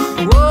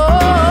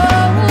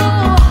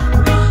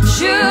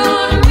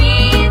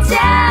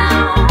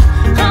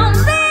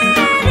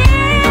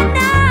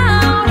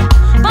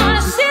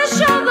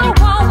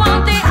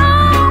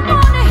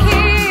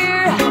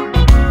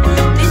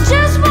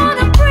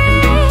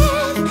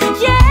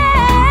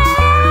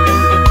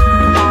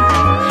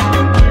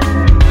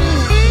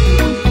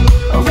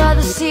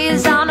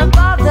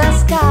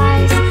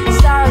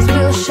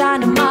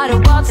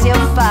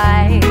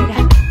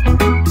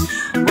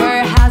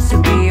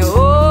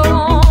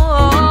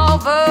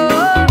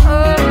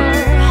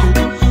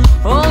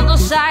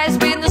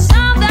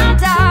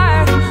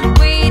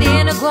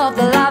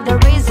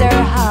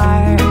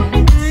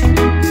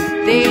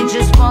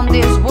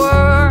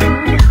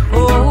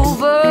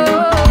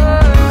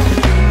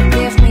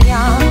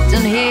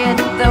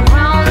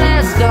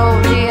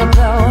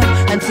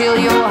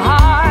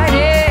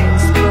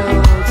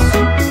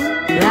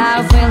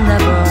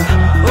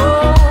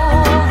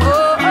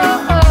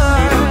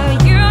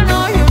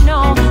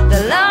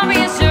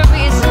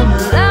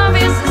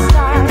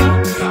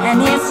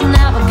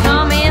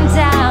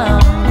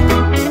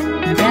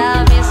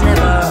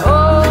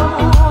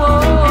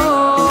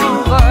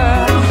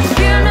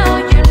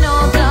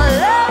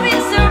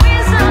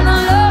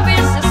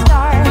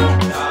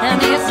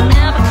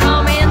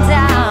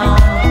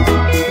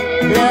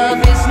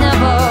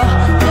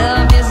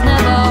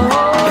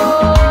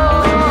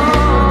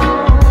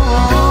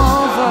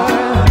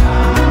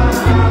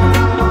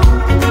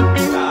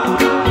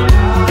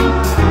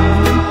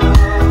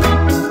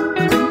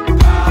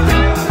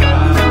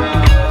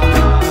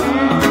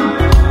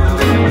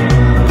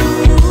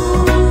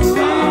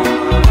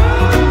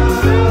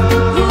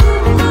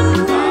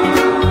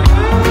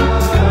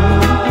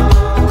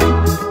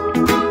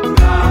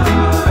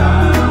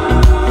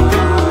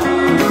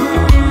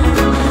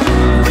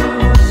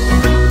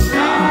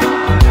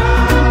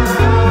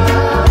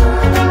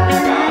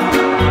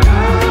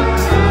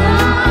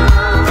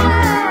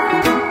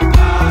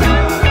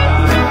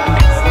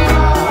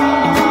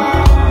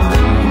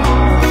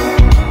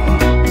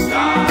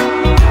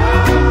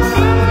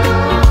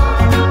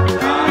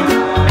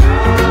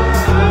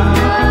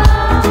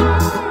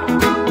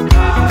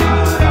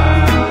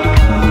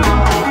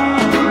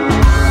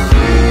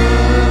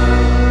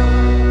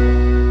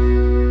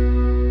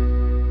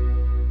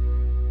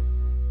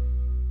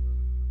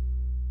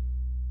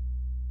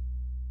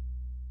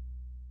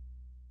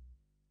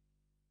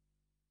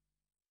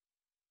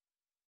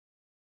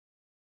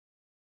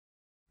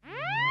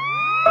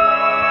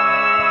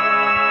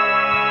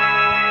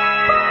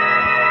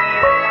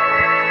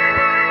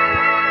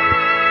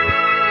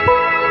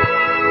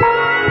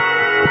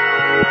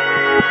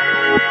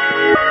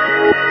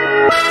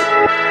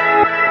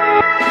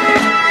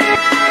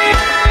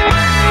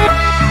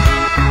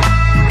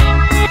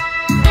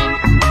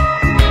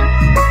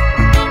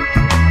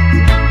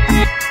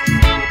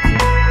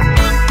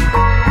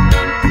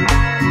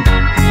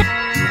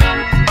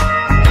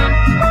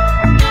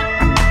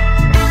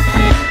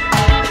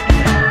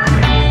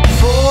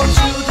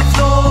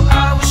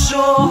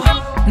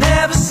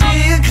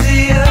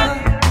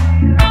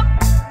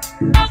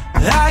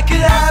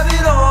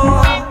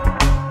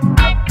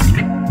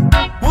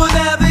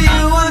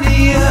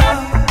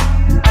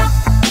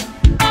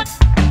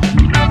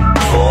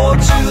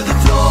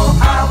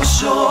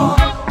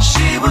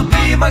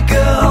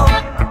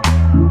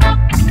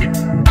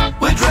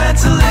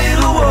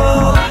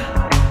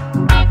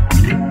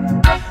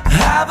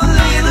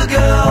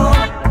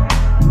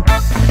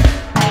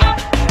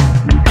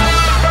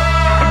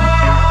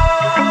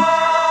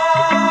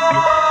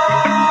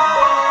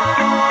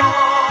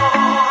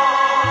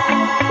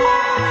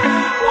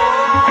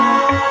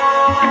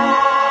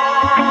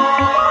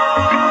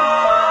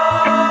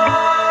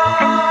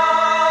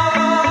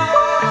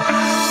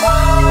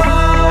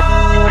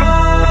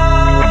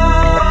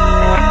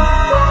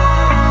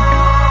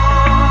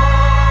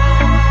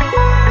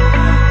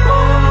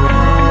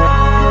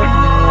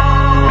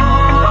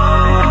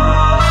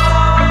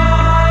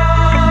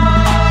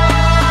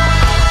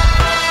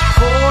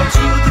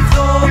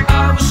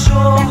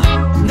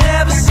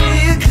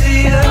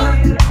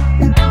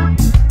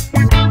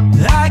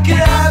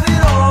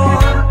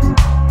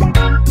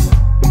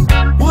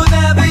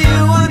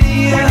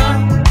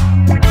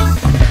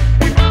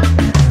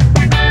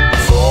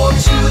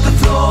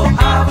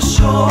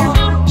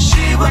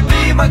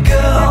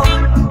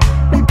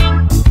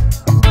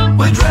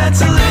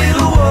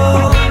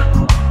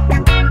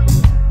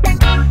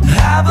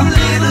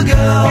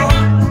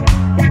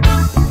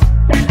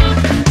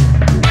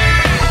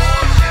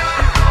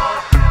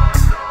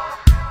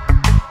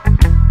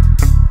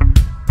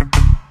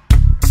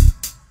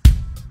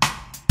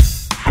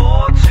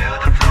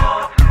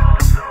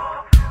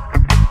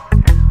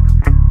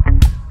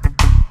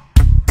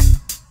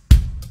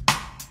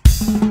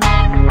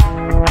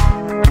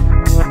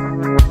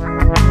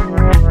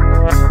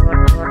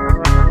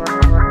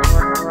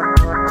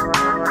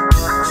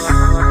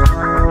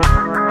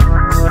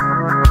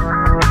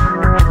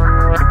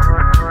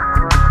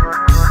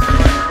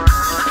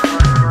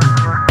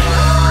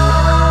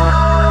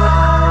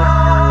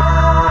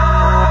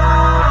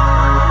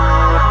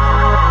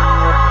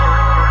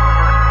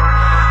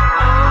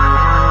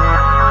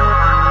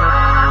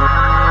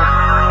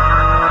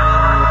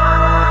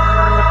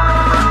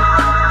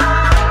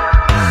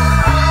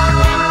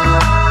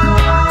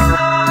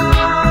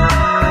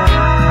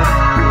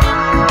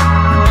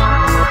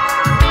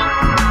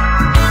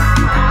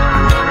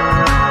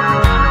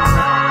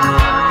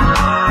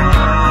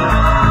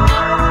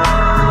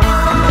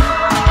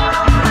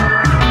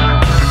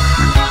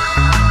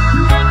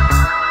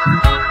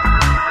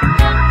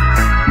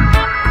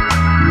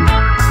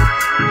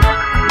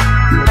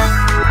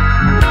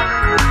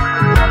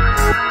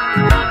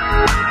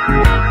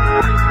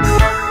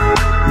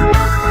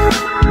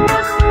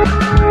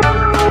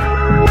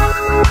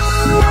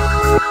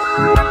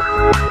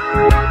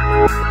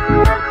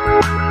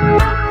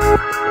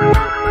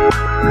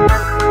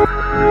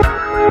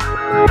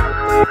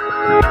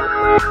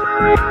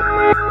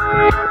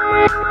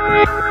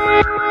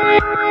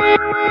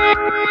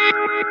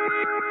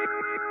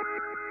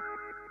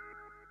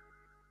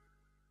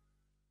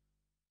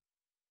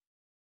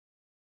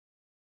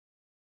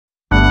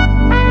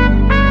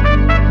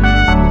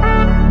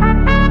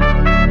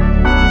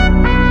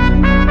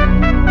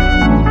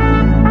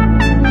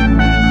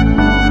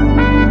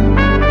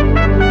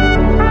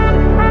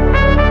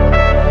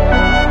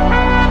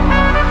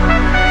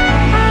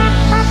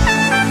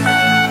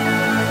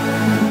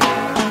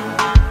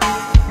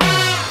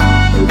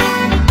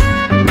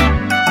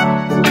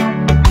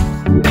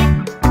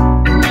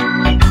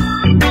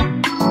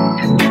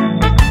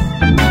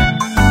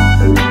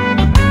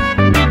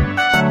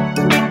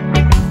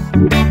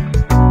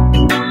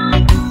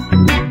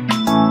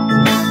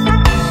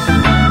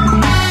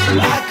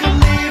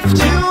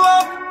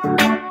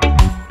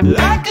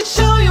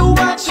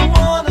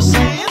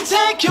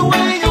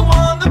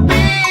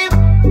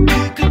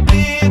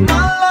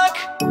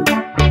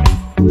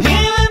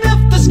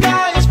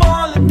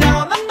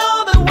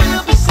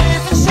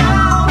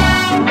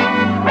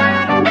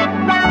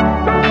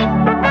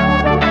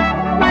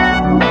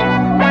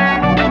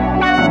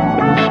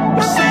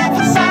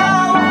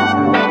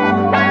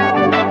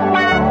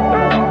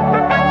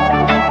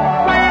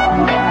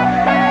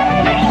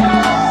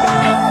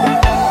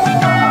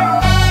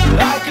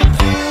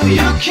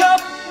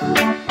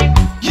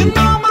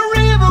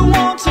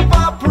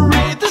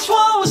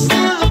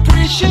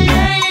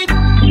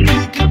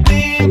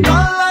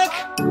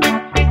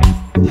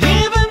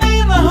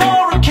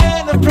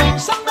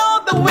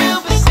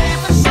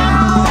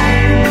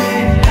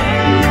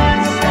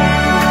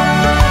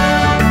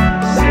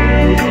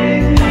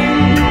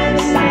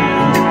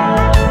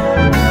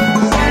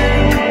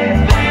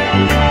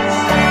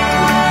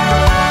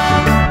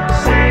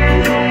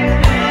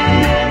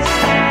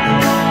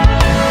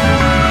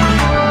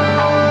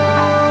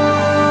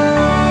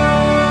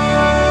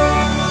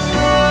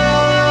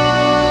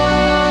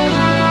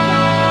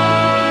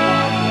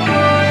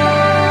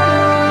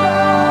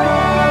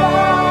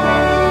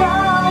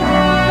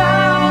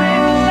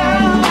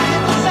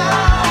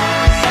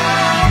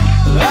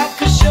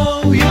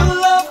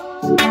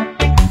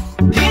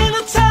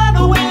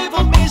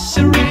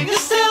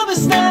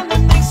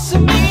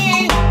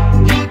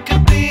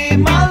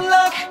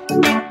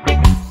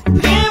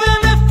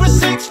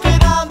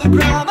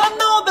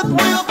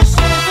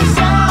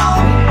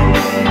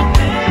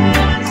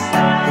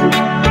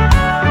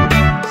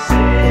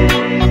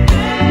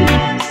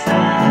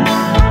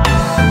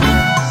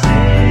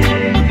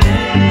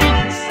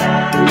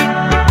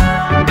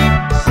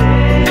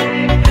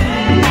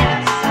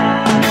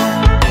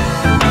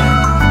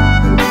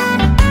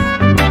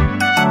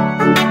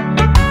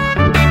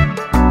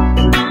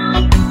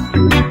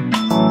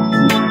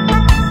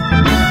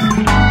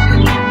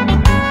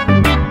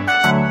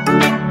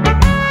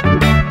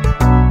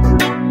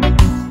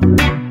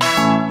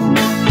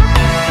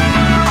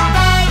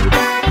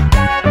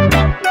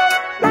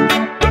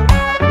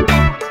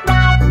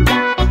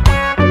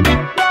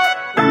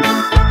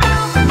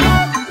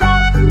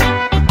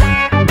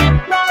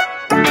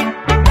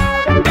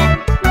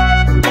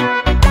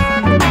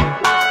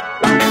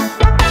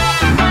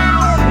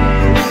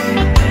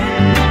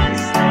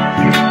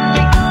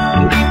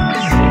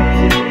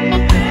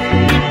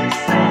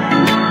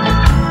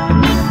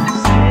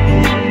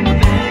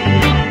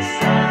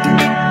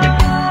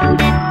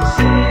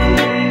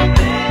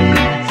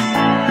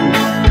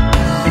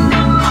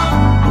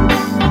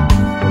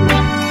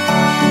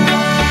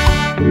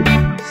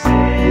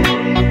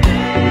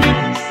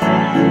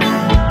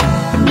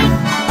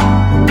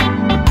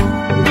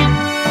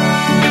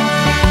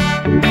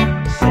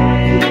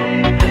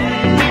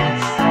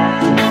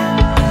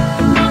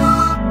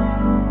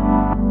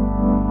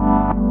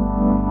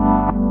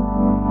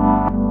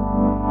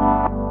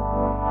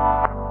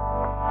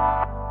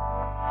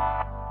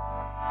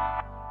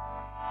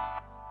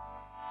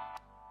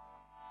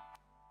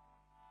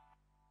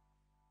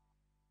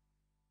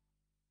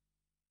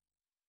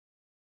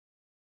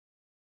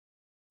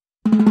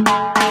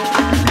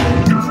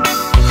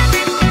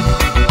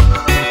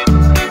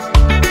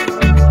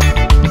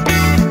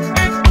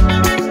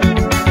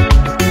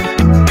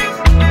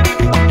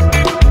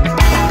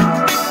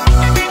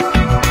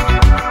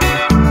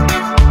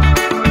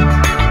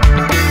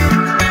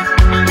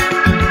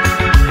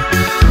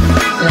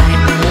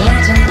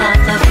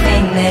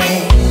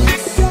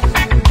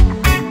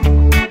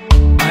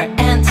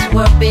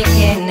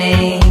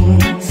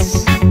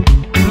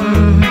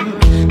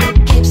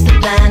 Keeps the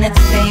planet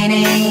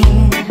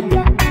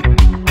spinning.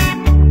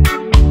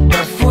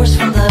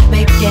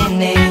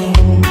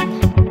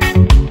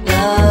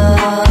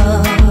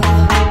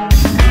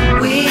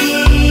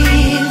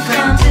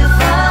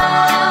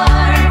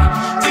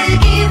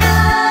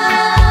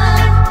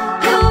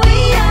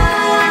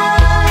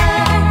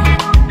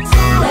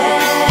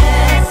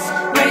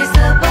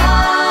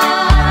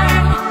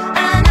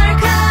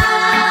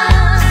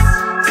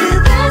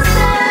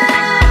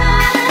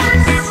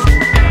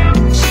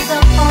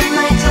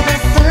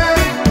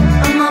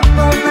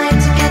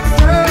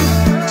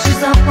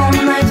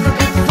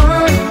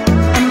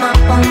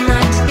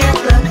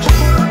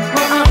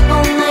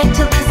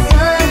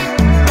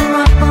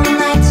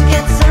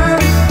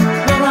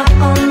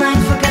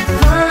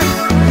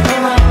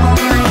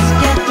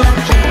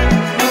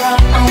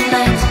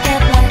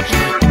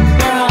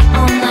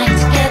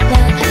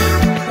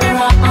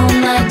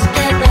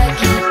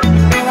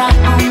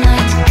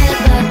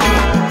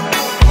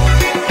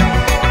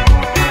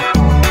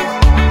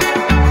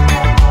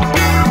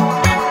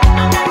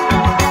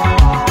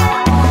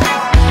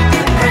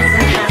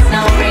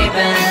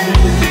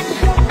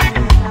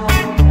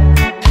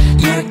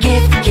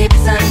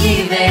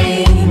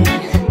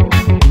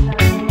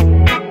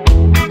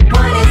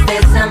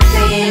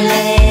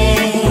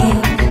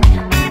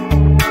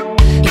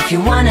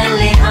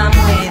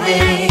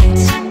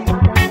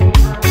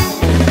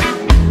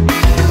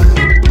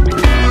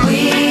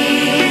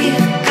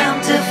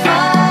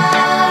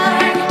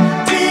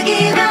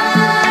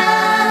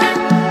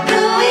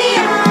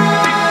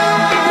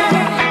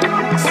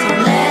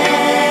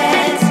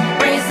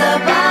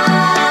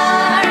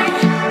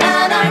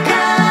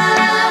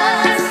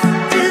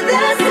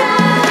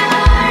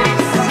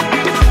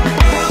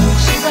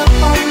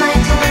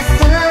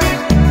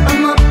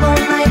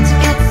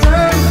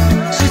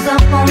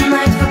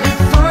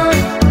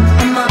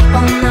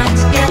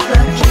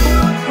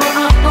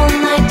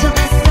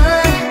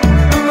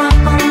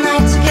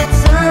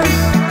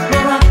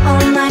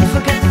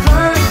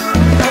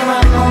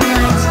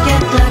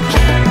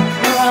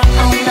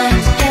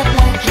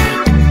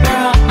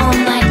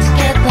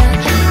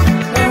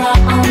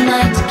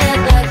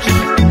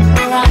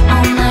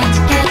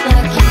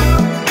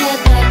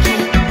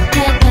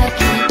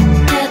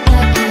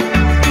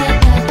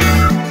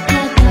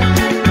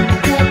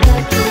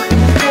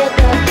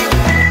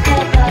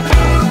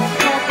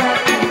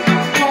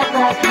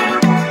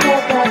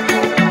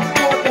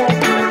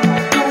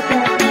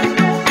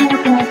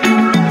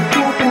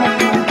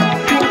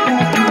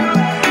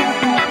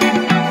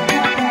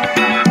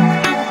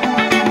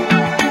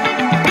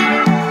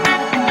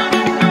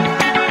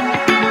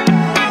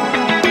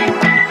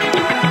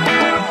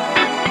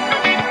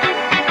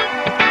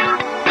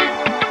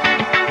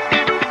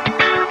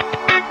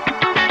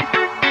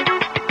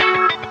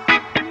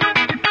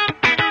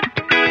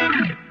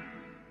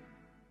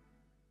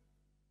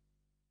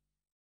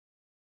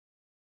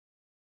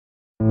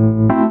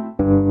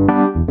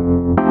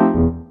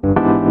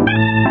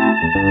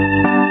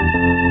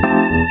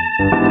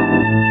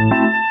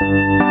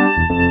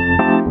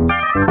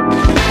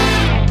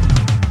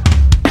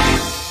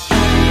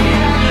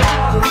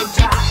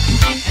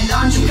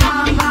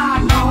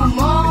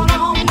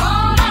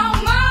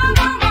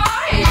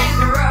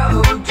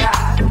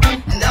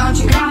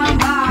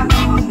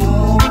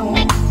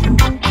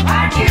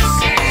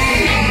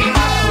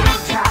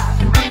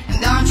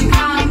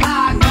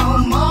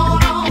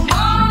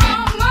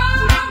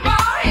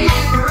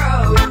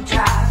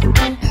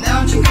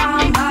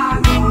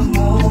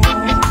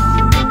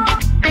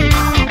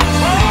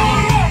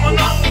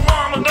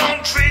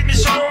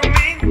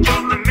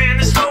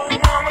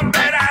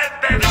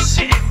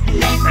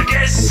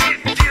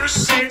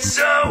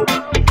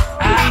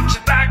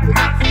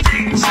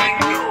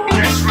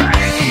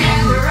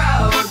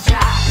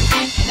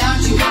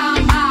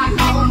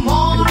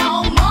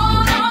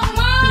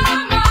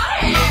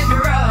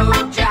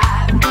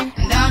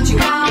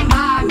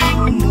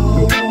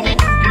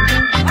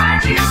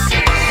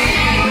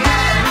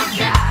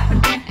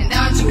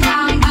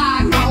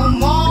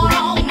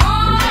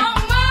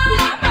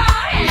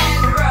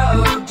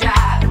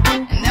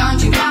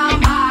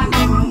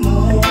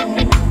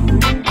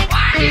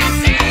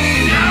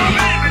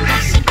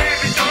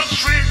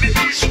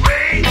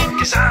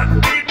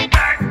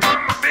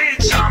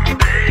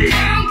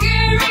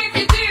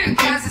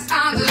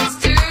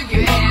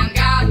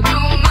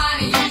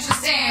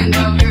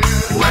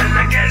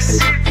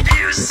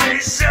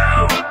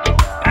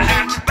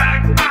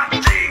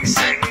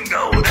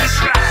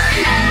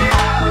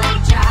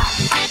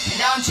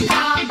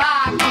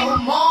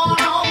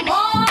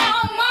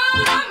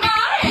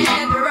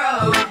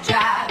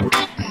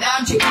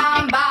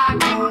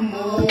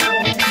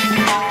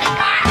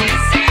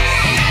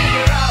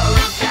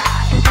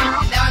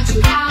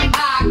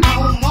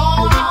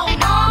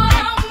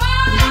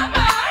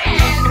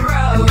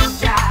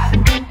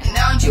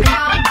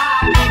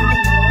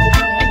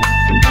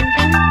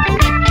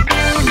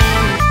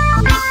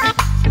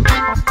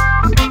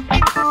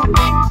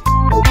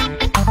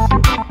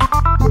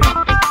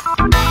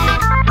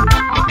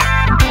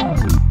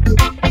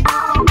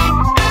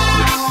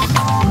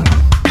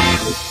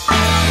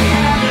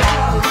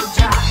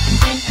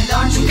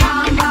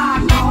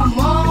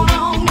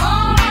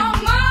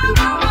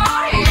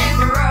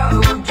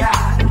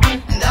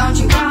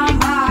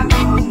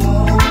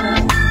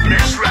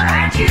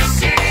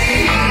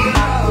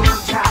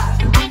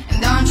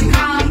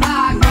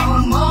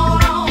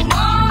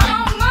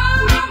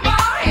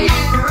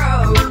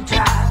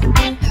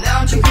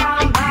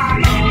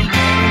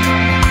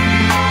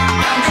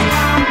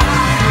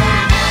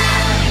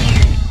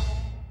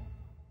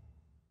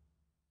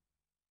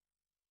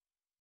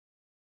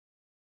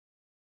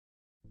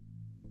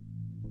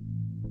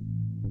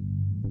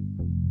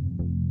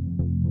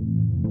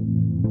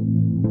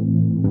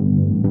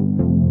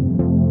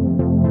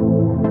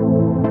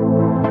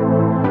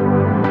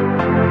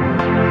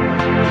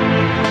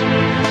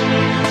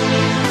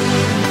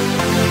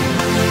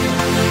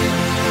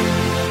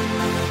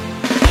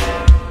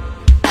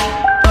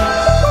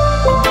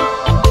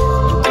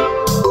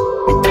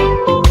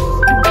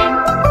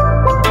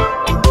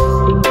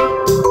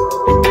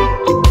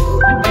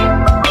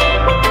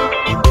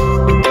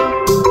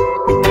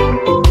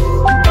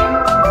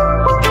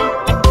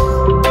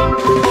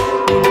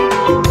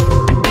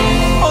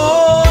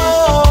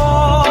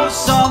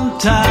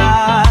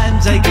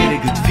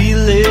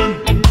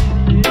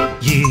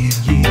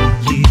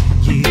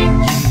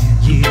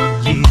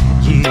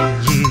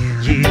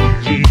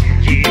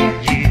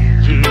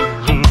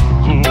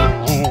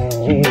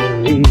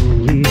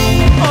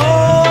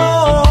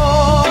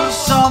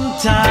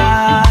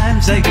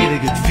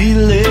 good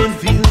feeling,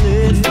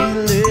 feeling,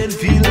 feeling,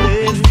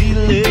 feeling,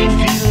 feeling,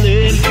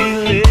 feeling,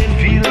 feeling,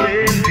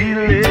 feeling,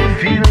 feeling,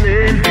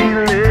 feeling,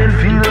 feeling,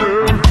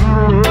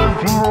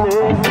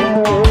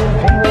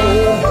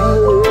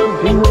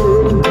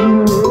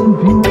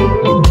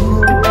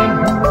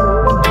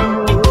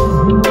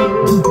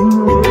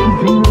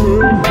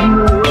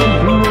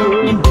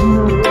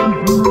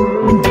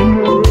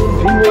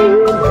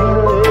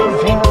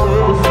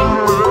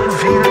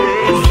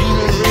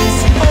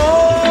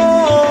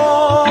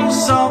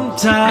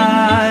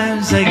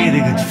 sometimes I get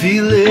a good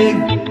feeling,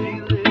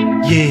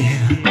 yeah.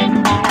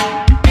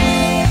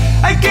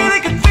 I get a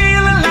good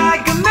feeling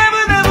like I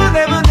never, never,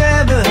 never,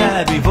 never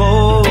had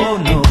before. Oh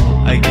no,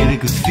 I get a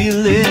good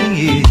feeling,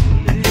 yeah.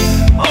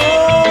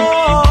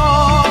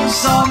 Oh,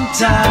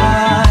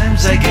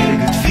 sometimes I get a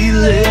good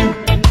feeling,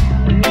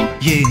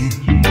 yeah.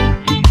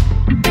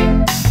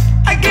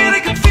 I get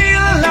a good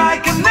feeling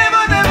like I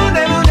never, never,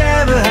 never,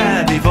 never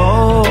had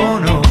before. Oh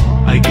no,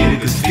 I get a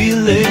good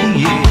feeling,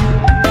 yeah.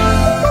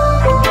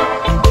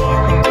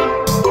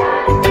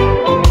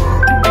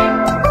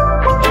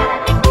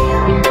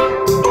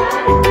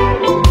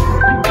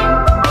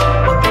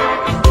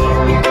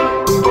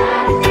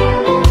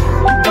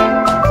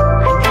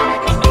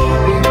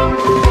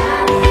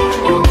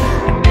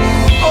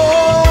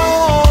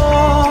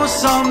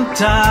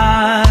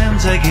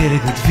 Sometimes I get a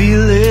good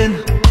feeling,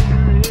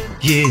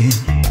 yeah.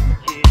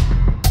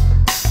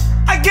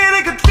 I get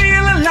a good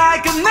feeling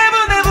like I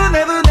never, never,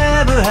 never,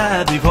 never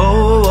had before.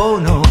 Oh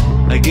no,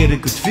 I get a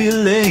good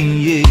feeling,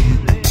 yeah.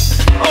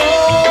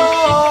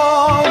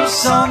 Oh,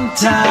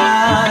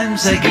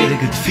 sometimes I get a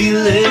good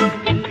feeling,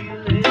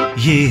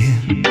 yeah.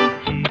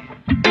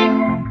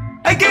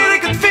 I get a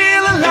good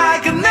feeling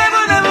like I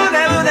never, never,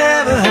 never,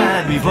 never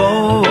had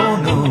before. Oh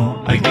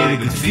no, I get a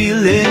good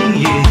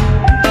feeling, yeah.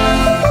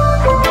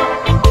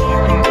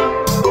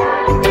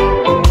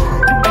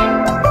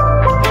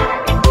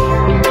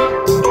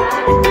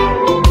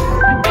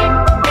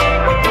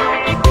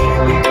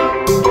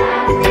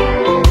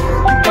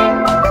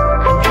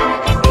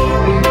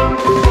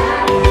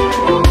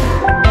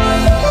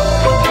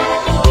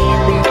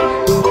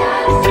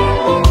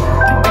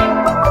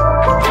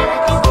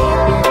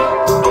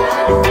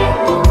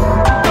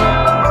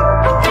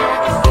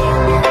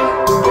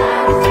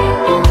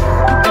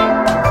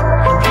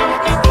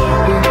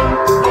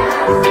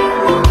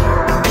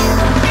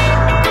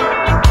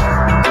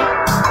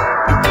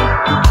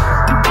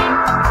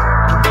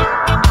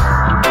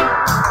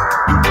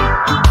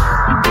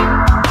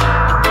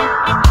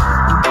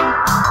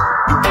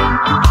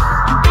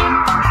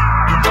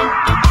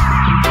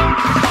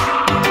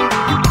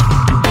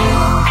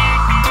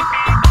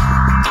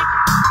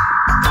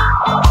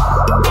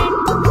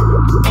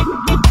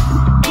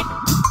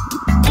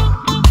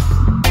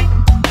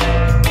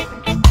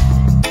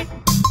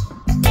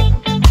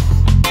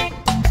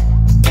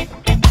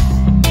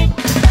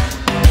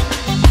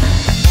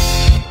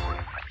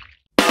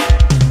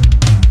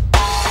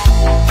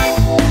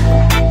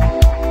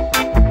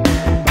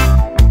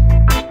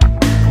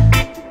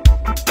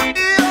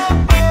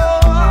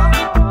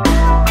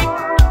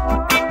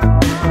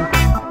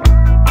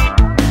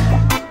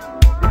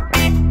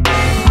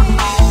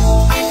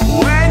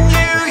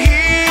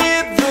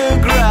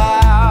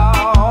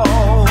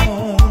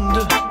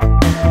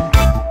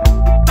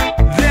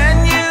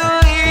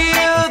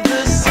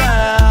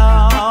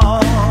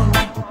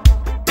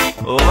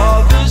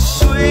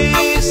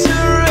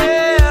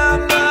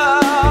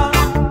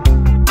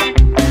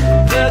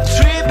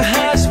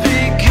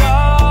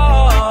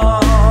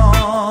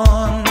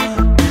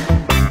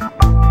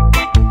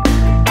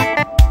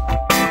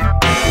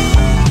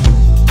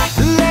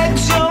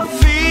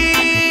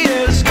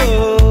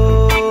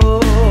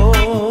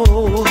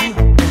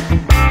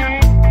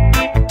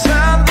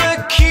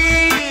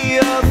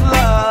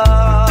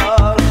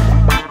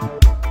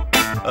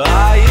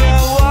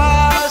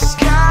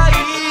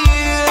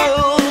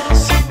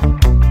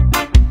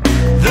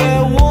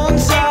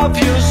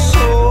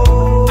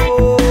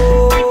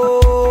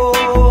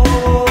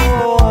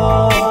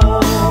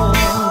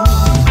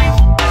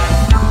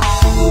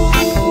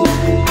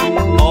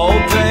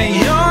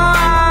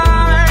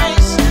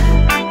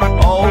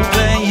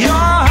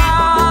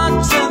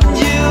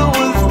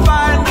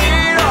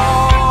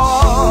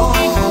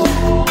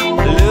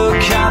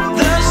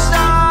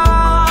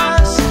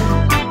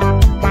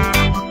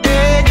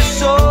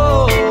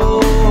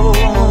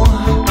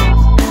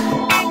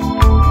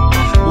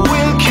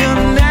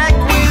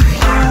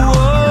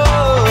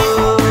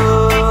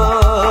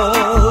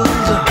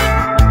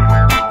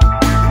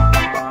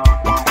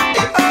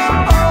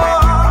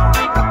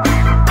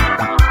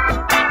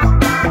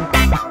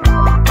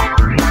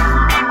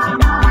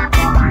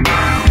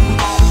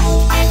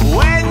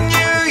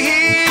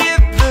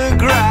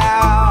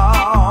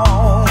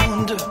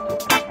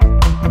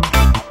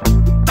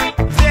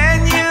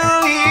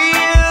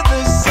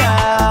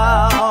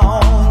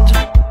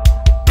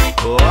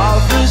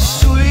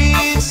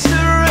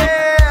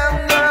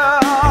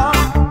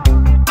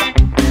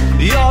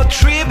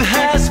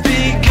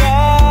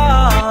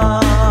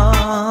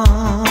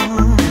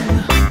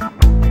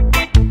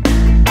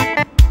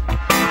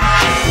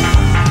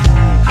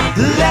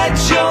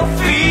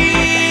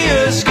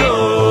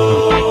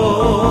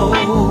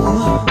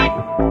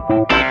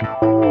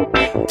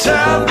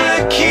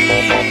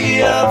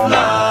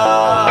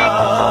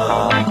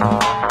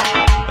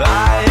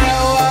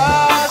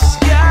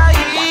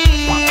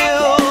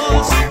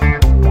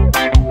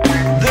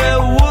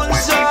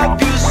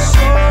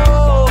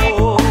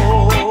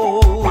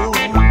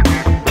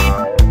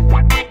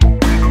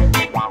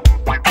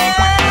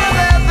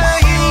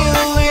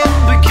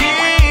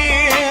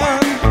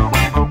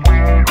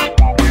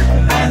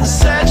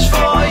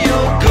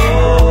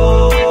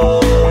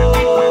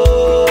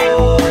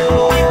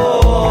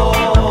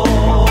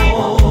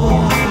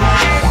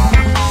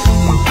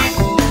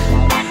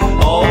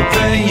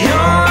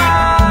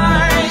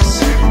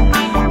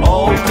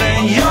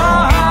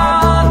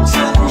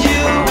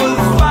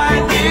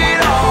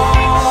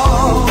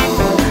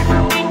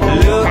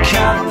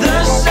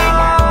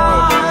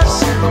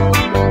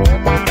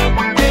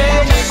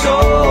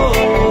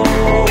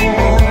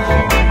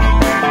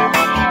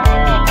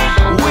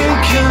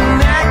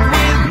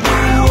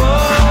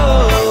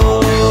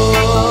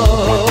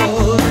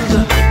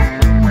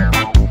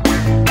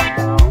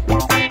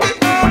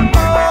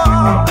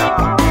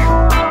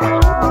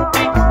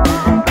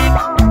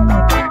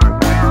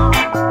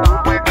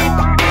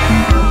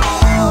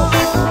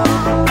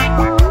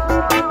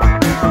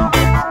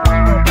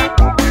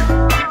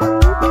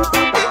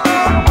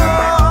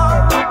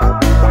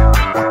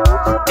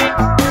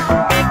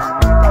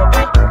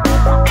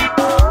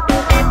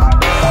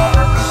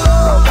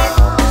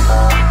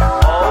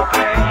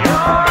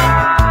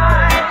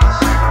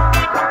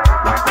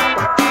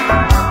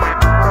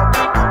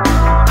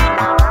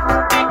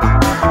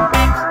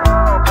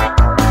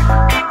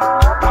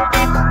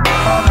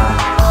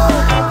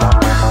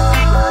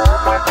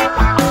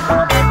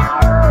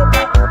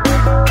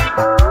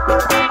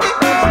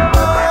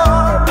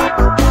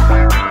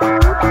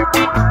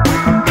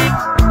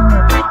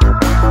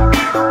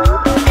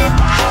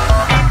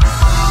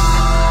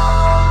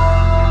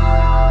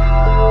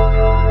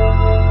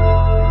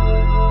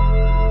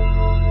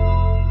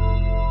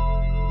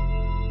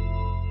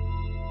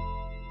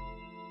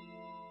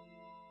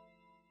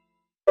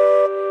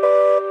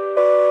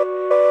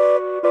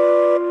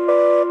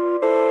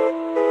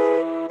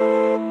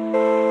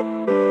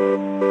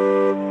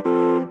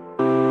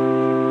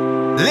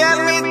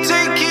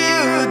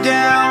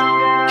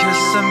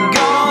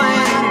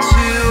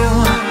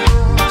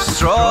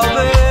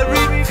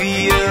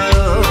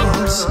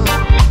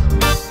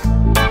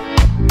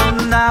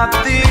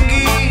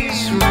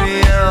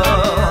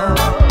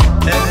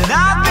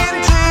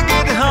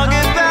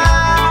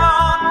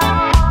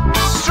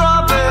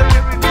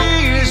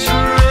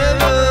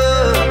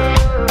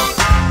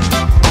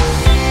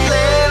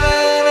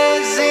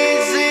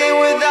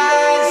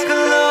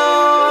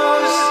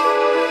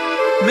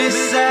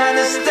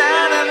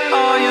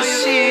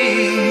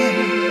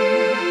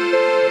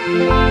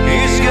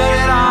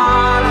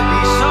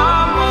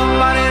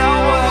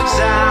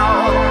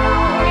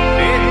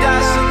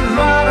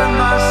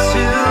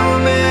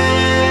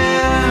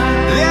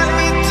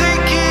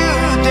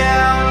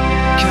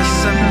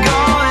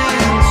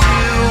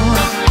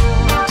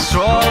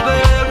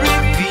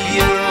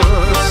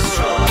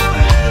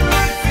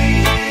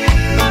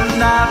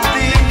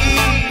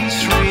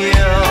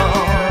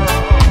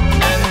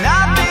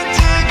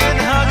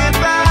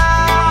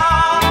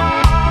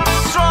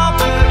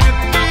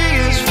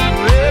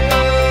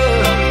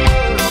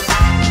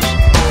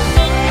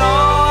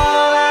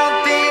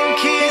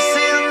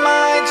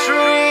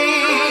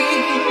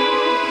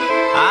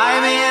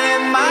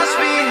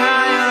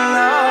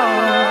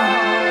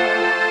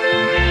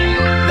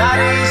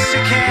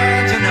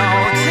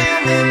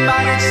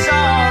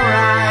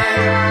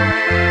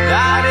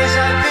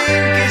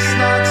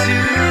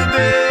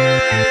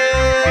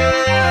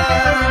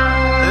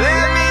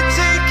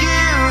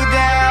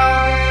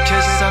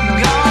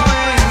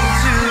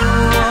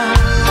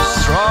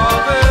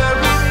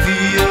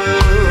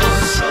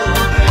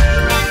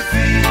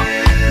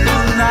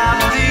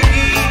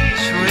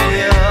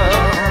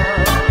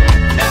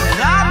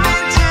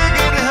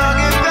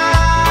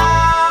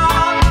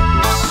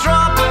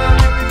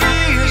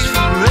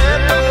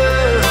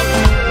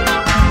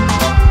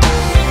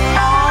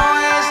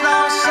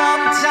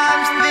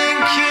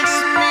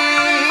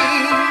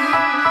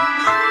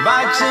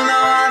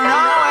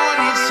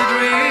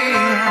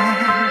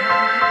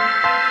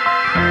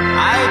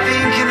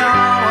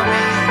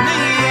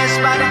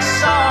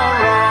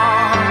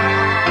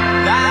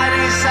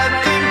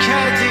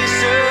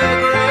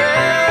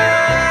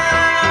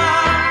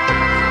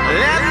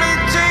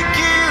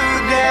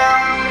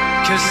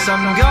 Yes,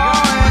 I'm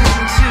going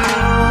to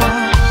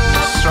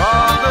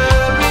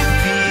strawberry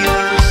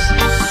fields.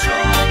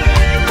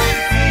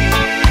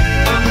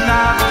 But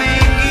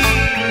nothing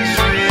is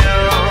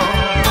real,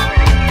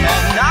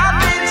 and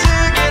nothing to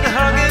get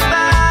hung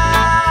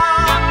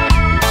about.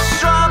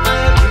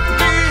 Strawberry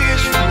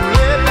fields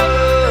forever.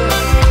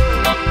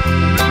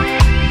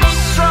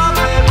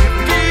 Strawberry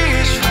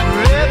fields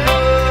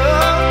forever.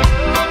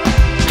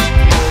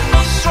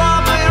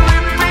 Strawberry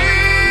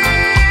fields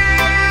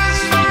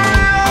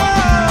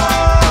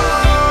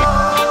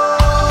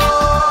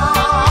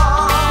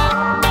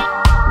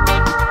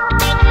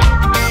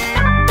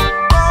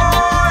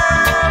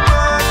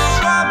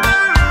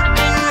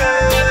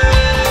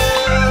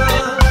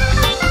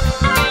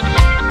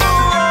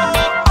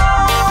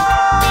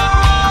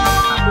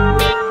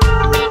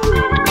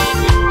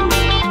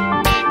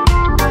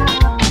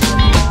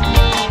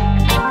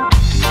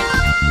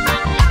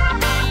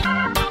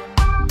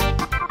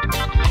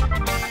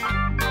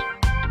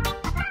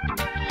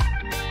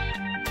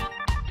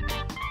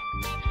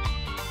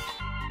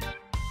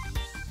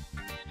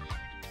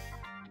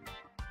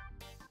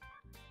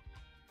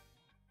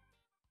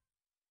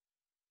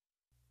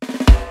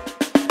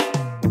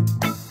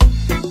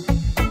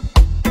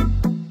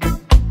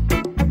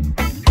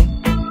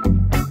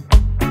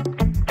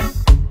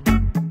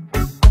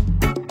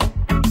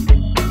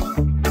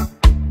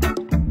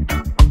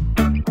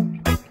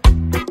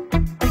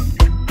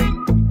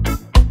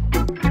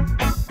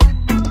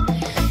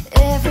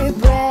every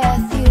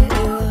breath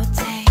you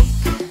take,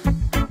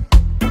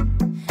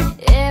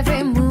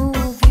 every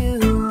move you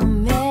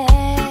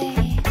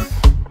make,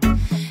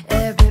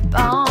 every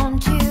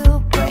bond you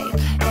break,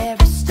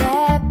 every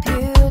step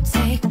you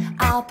take,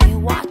 I'll be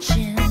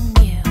watching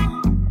you.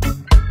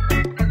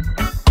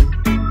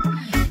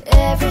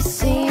 Every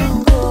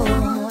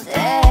single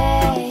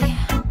day,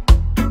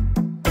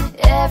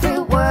 every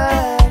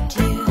word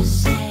you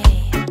say,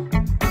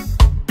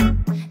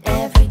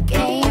 every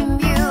game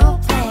you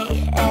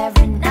play,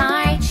 every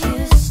night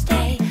you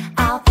stay,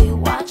 I'll be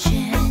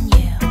watching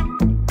you.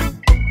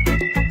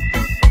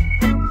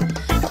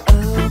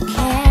 Oh,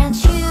 can't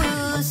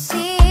you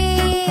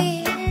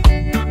see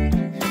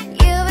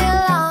you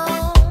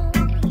belong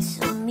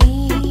to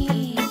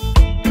me?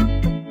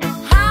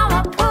 How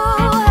I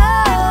pull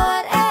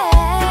hurt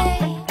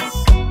aches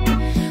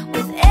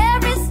with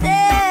every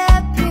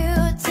step you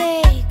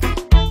take,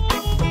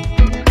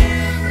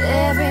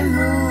 every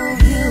move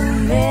you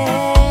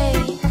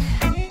make,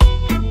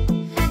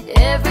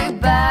 every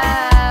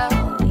bow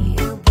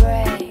you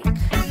break,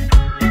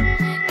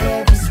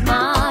 every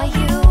smile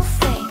you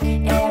fake,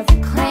 every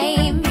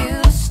claim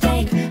you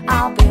stake,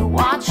 I'll be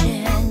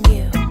watching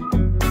you.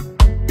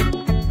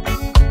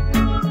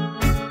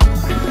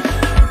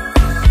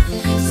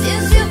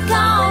 Since you've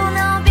gone,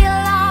 I'll be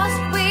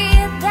lost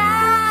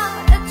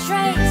without a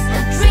trace.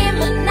 A dream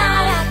at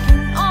night, I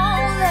can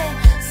only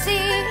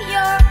see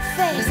your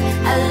face.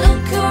 I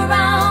look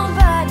around,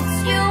 but it's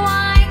you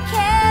I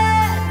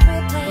can't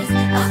replace.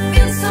 I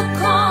feel so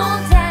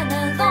cold and I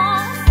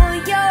long for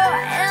your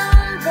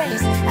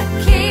embrace. I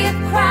keep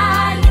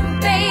crying,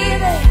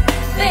 baby,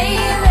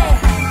 baby,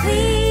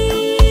 please.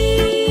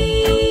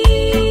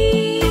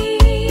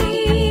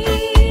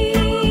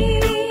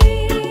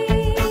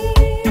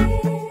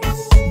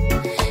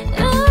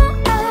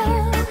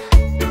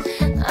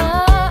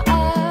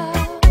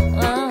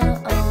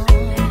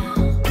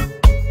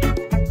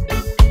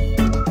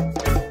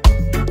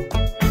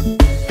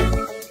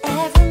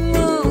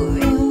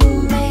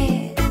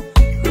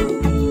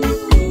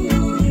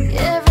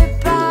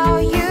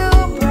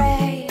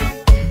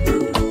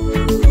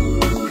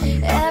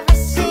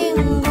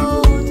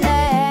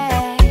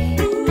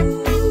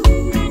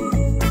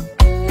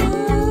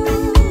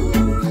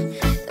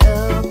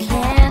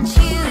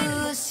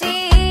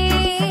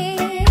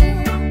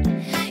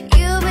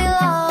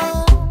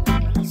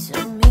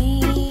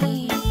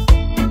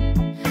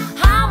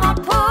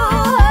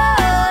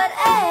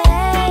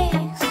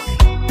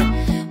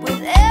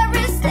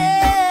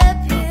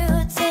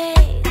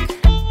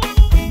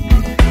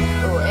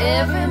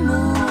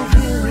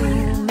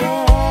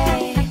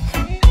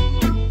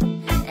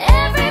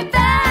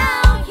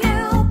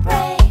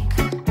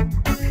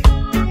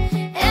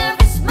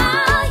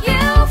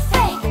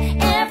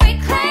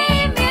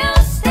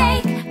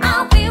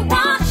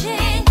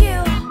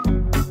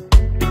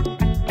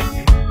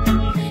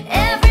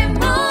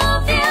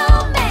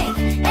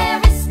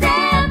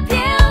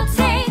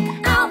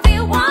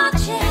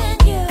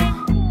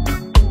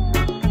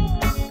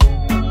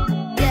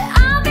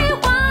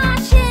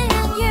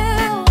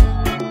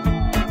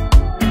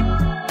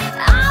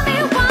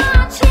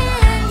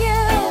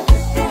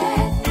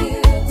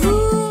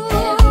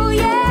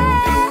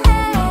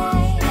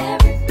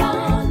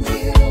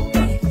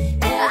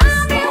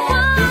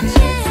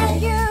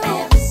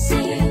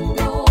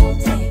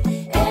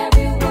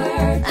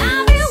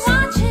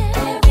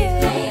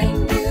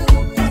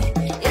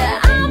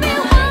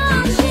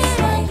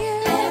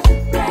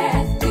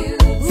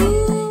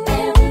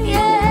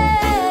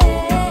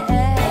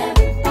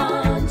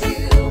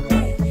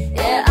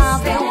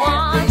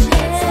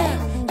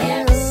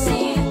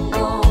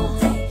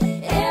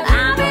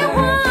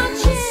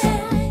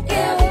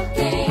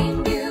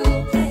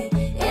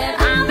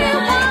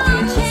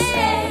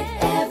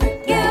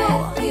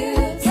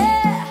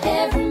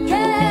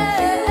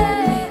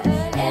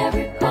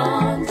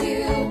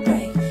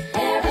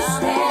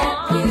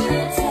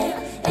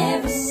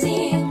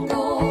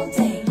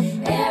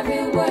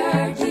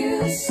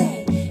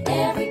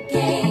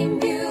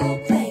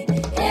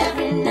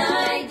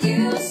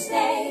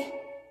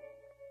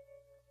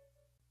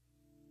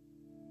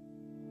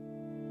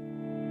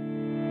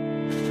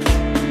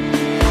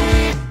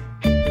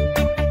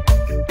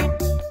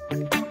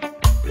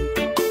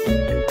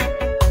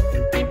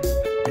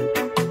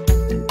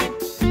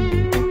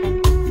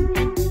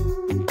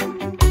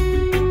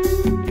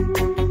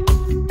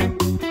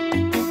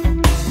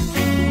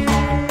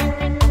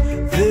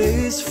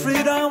 is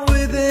freedom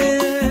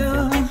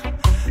within,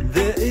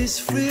 there is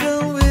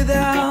freedom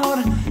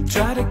without.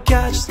 Try to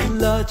catch the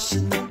lunch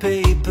in the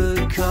paper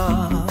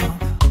cup.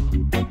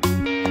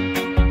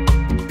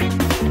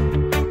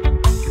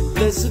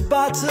 There's a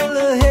battle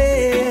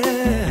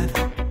ahead,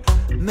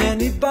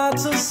 many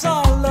battles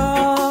are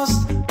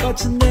lost,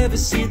 but you never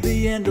see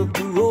the end of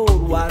the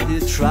road while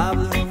you're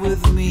traveling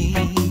with me.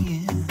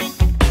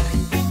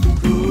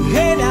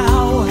 Hey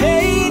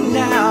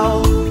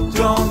now,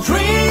 don't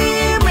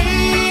dream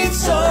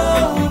it's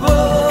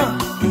over.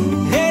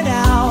 Hey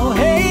now,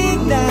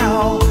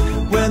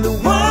 when the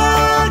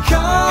world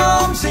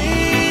comes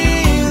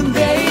in,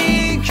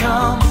 they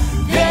come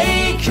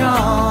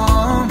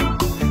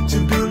to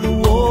build a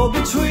wall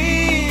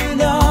between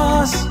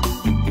us.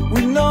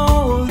 We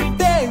know that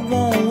they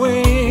won't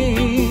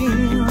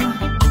win.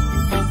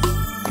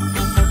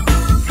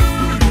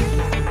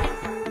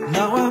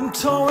 Now I'm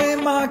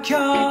towing my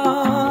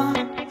car,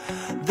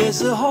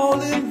 there's a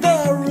hole in the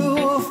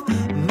roof.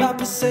 My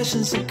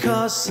possessions are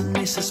causing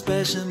me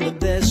suspicion, but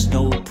there's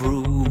no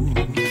proof.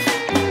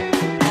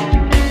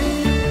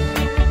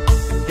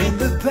 In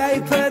the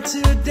paper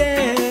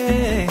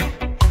today,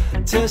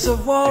 tales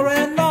of war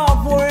and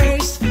of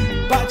waste,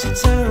 but you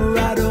turn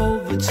right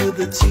over to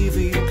the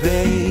TV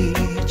page.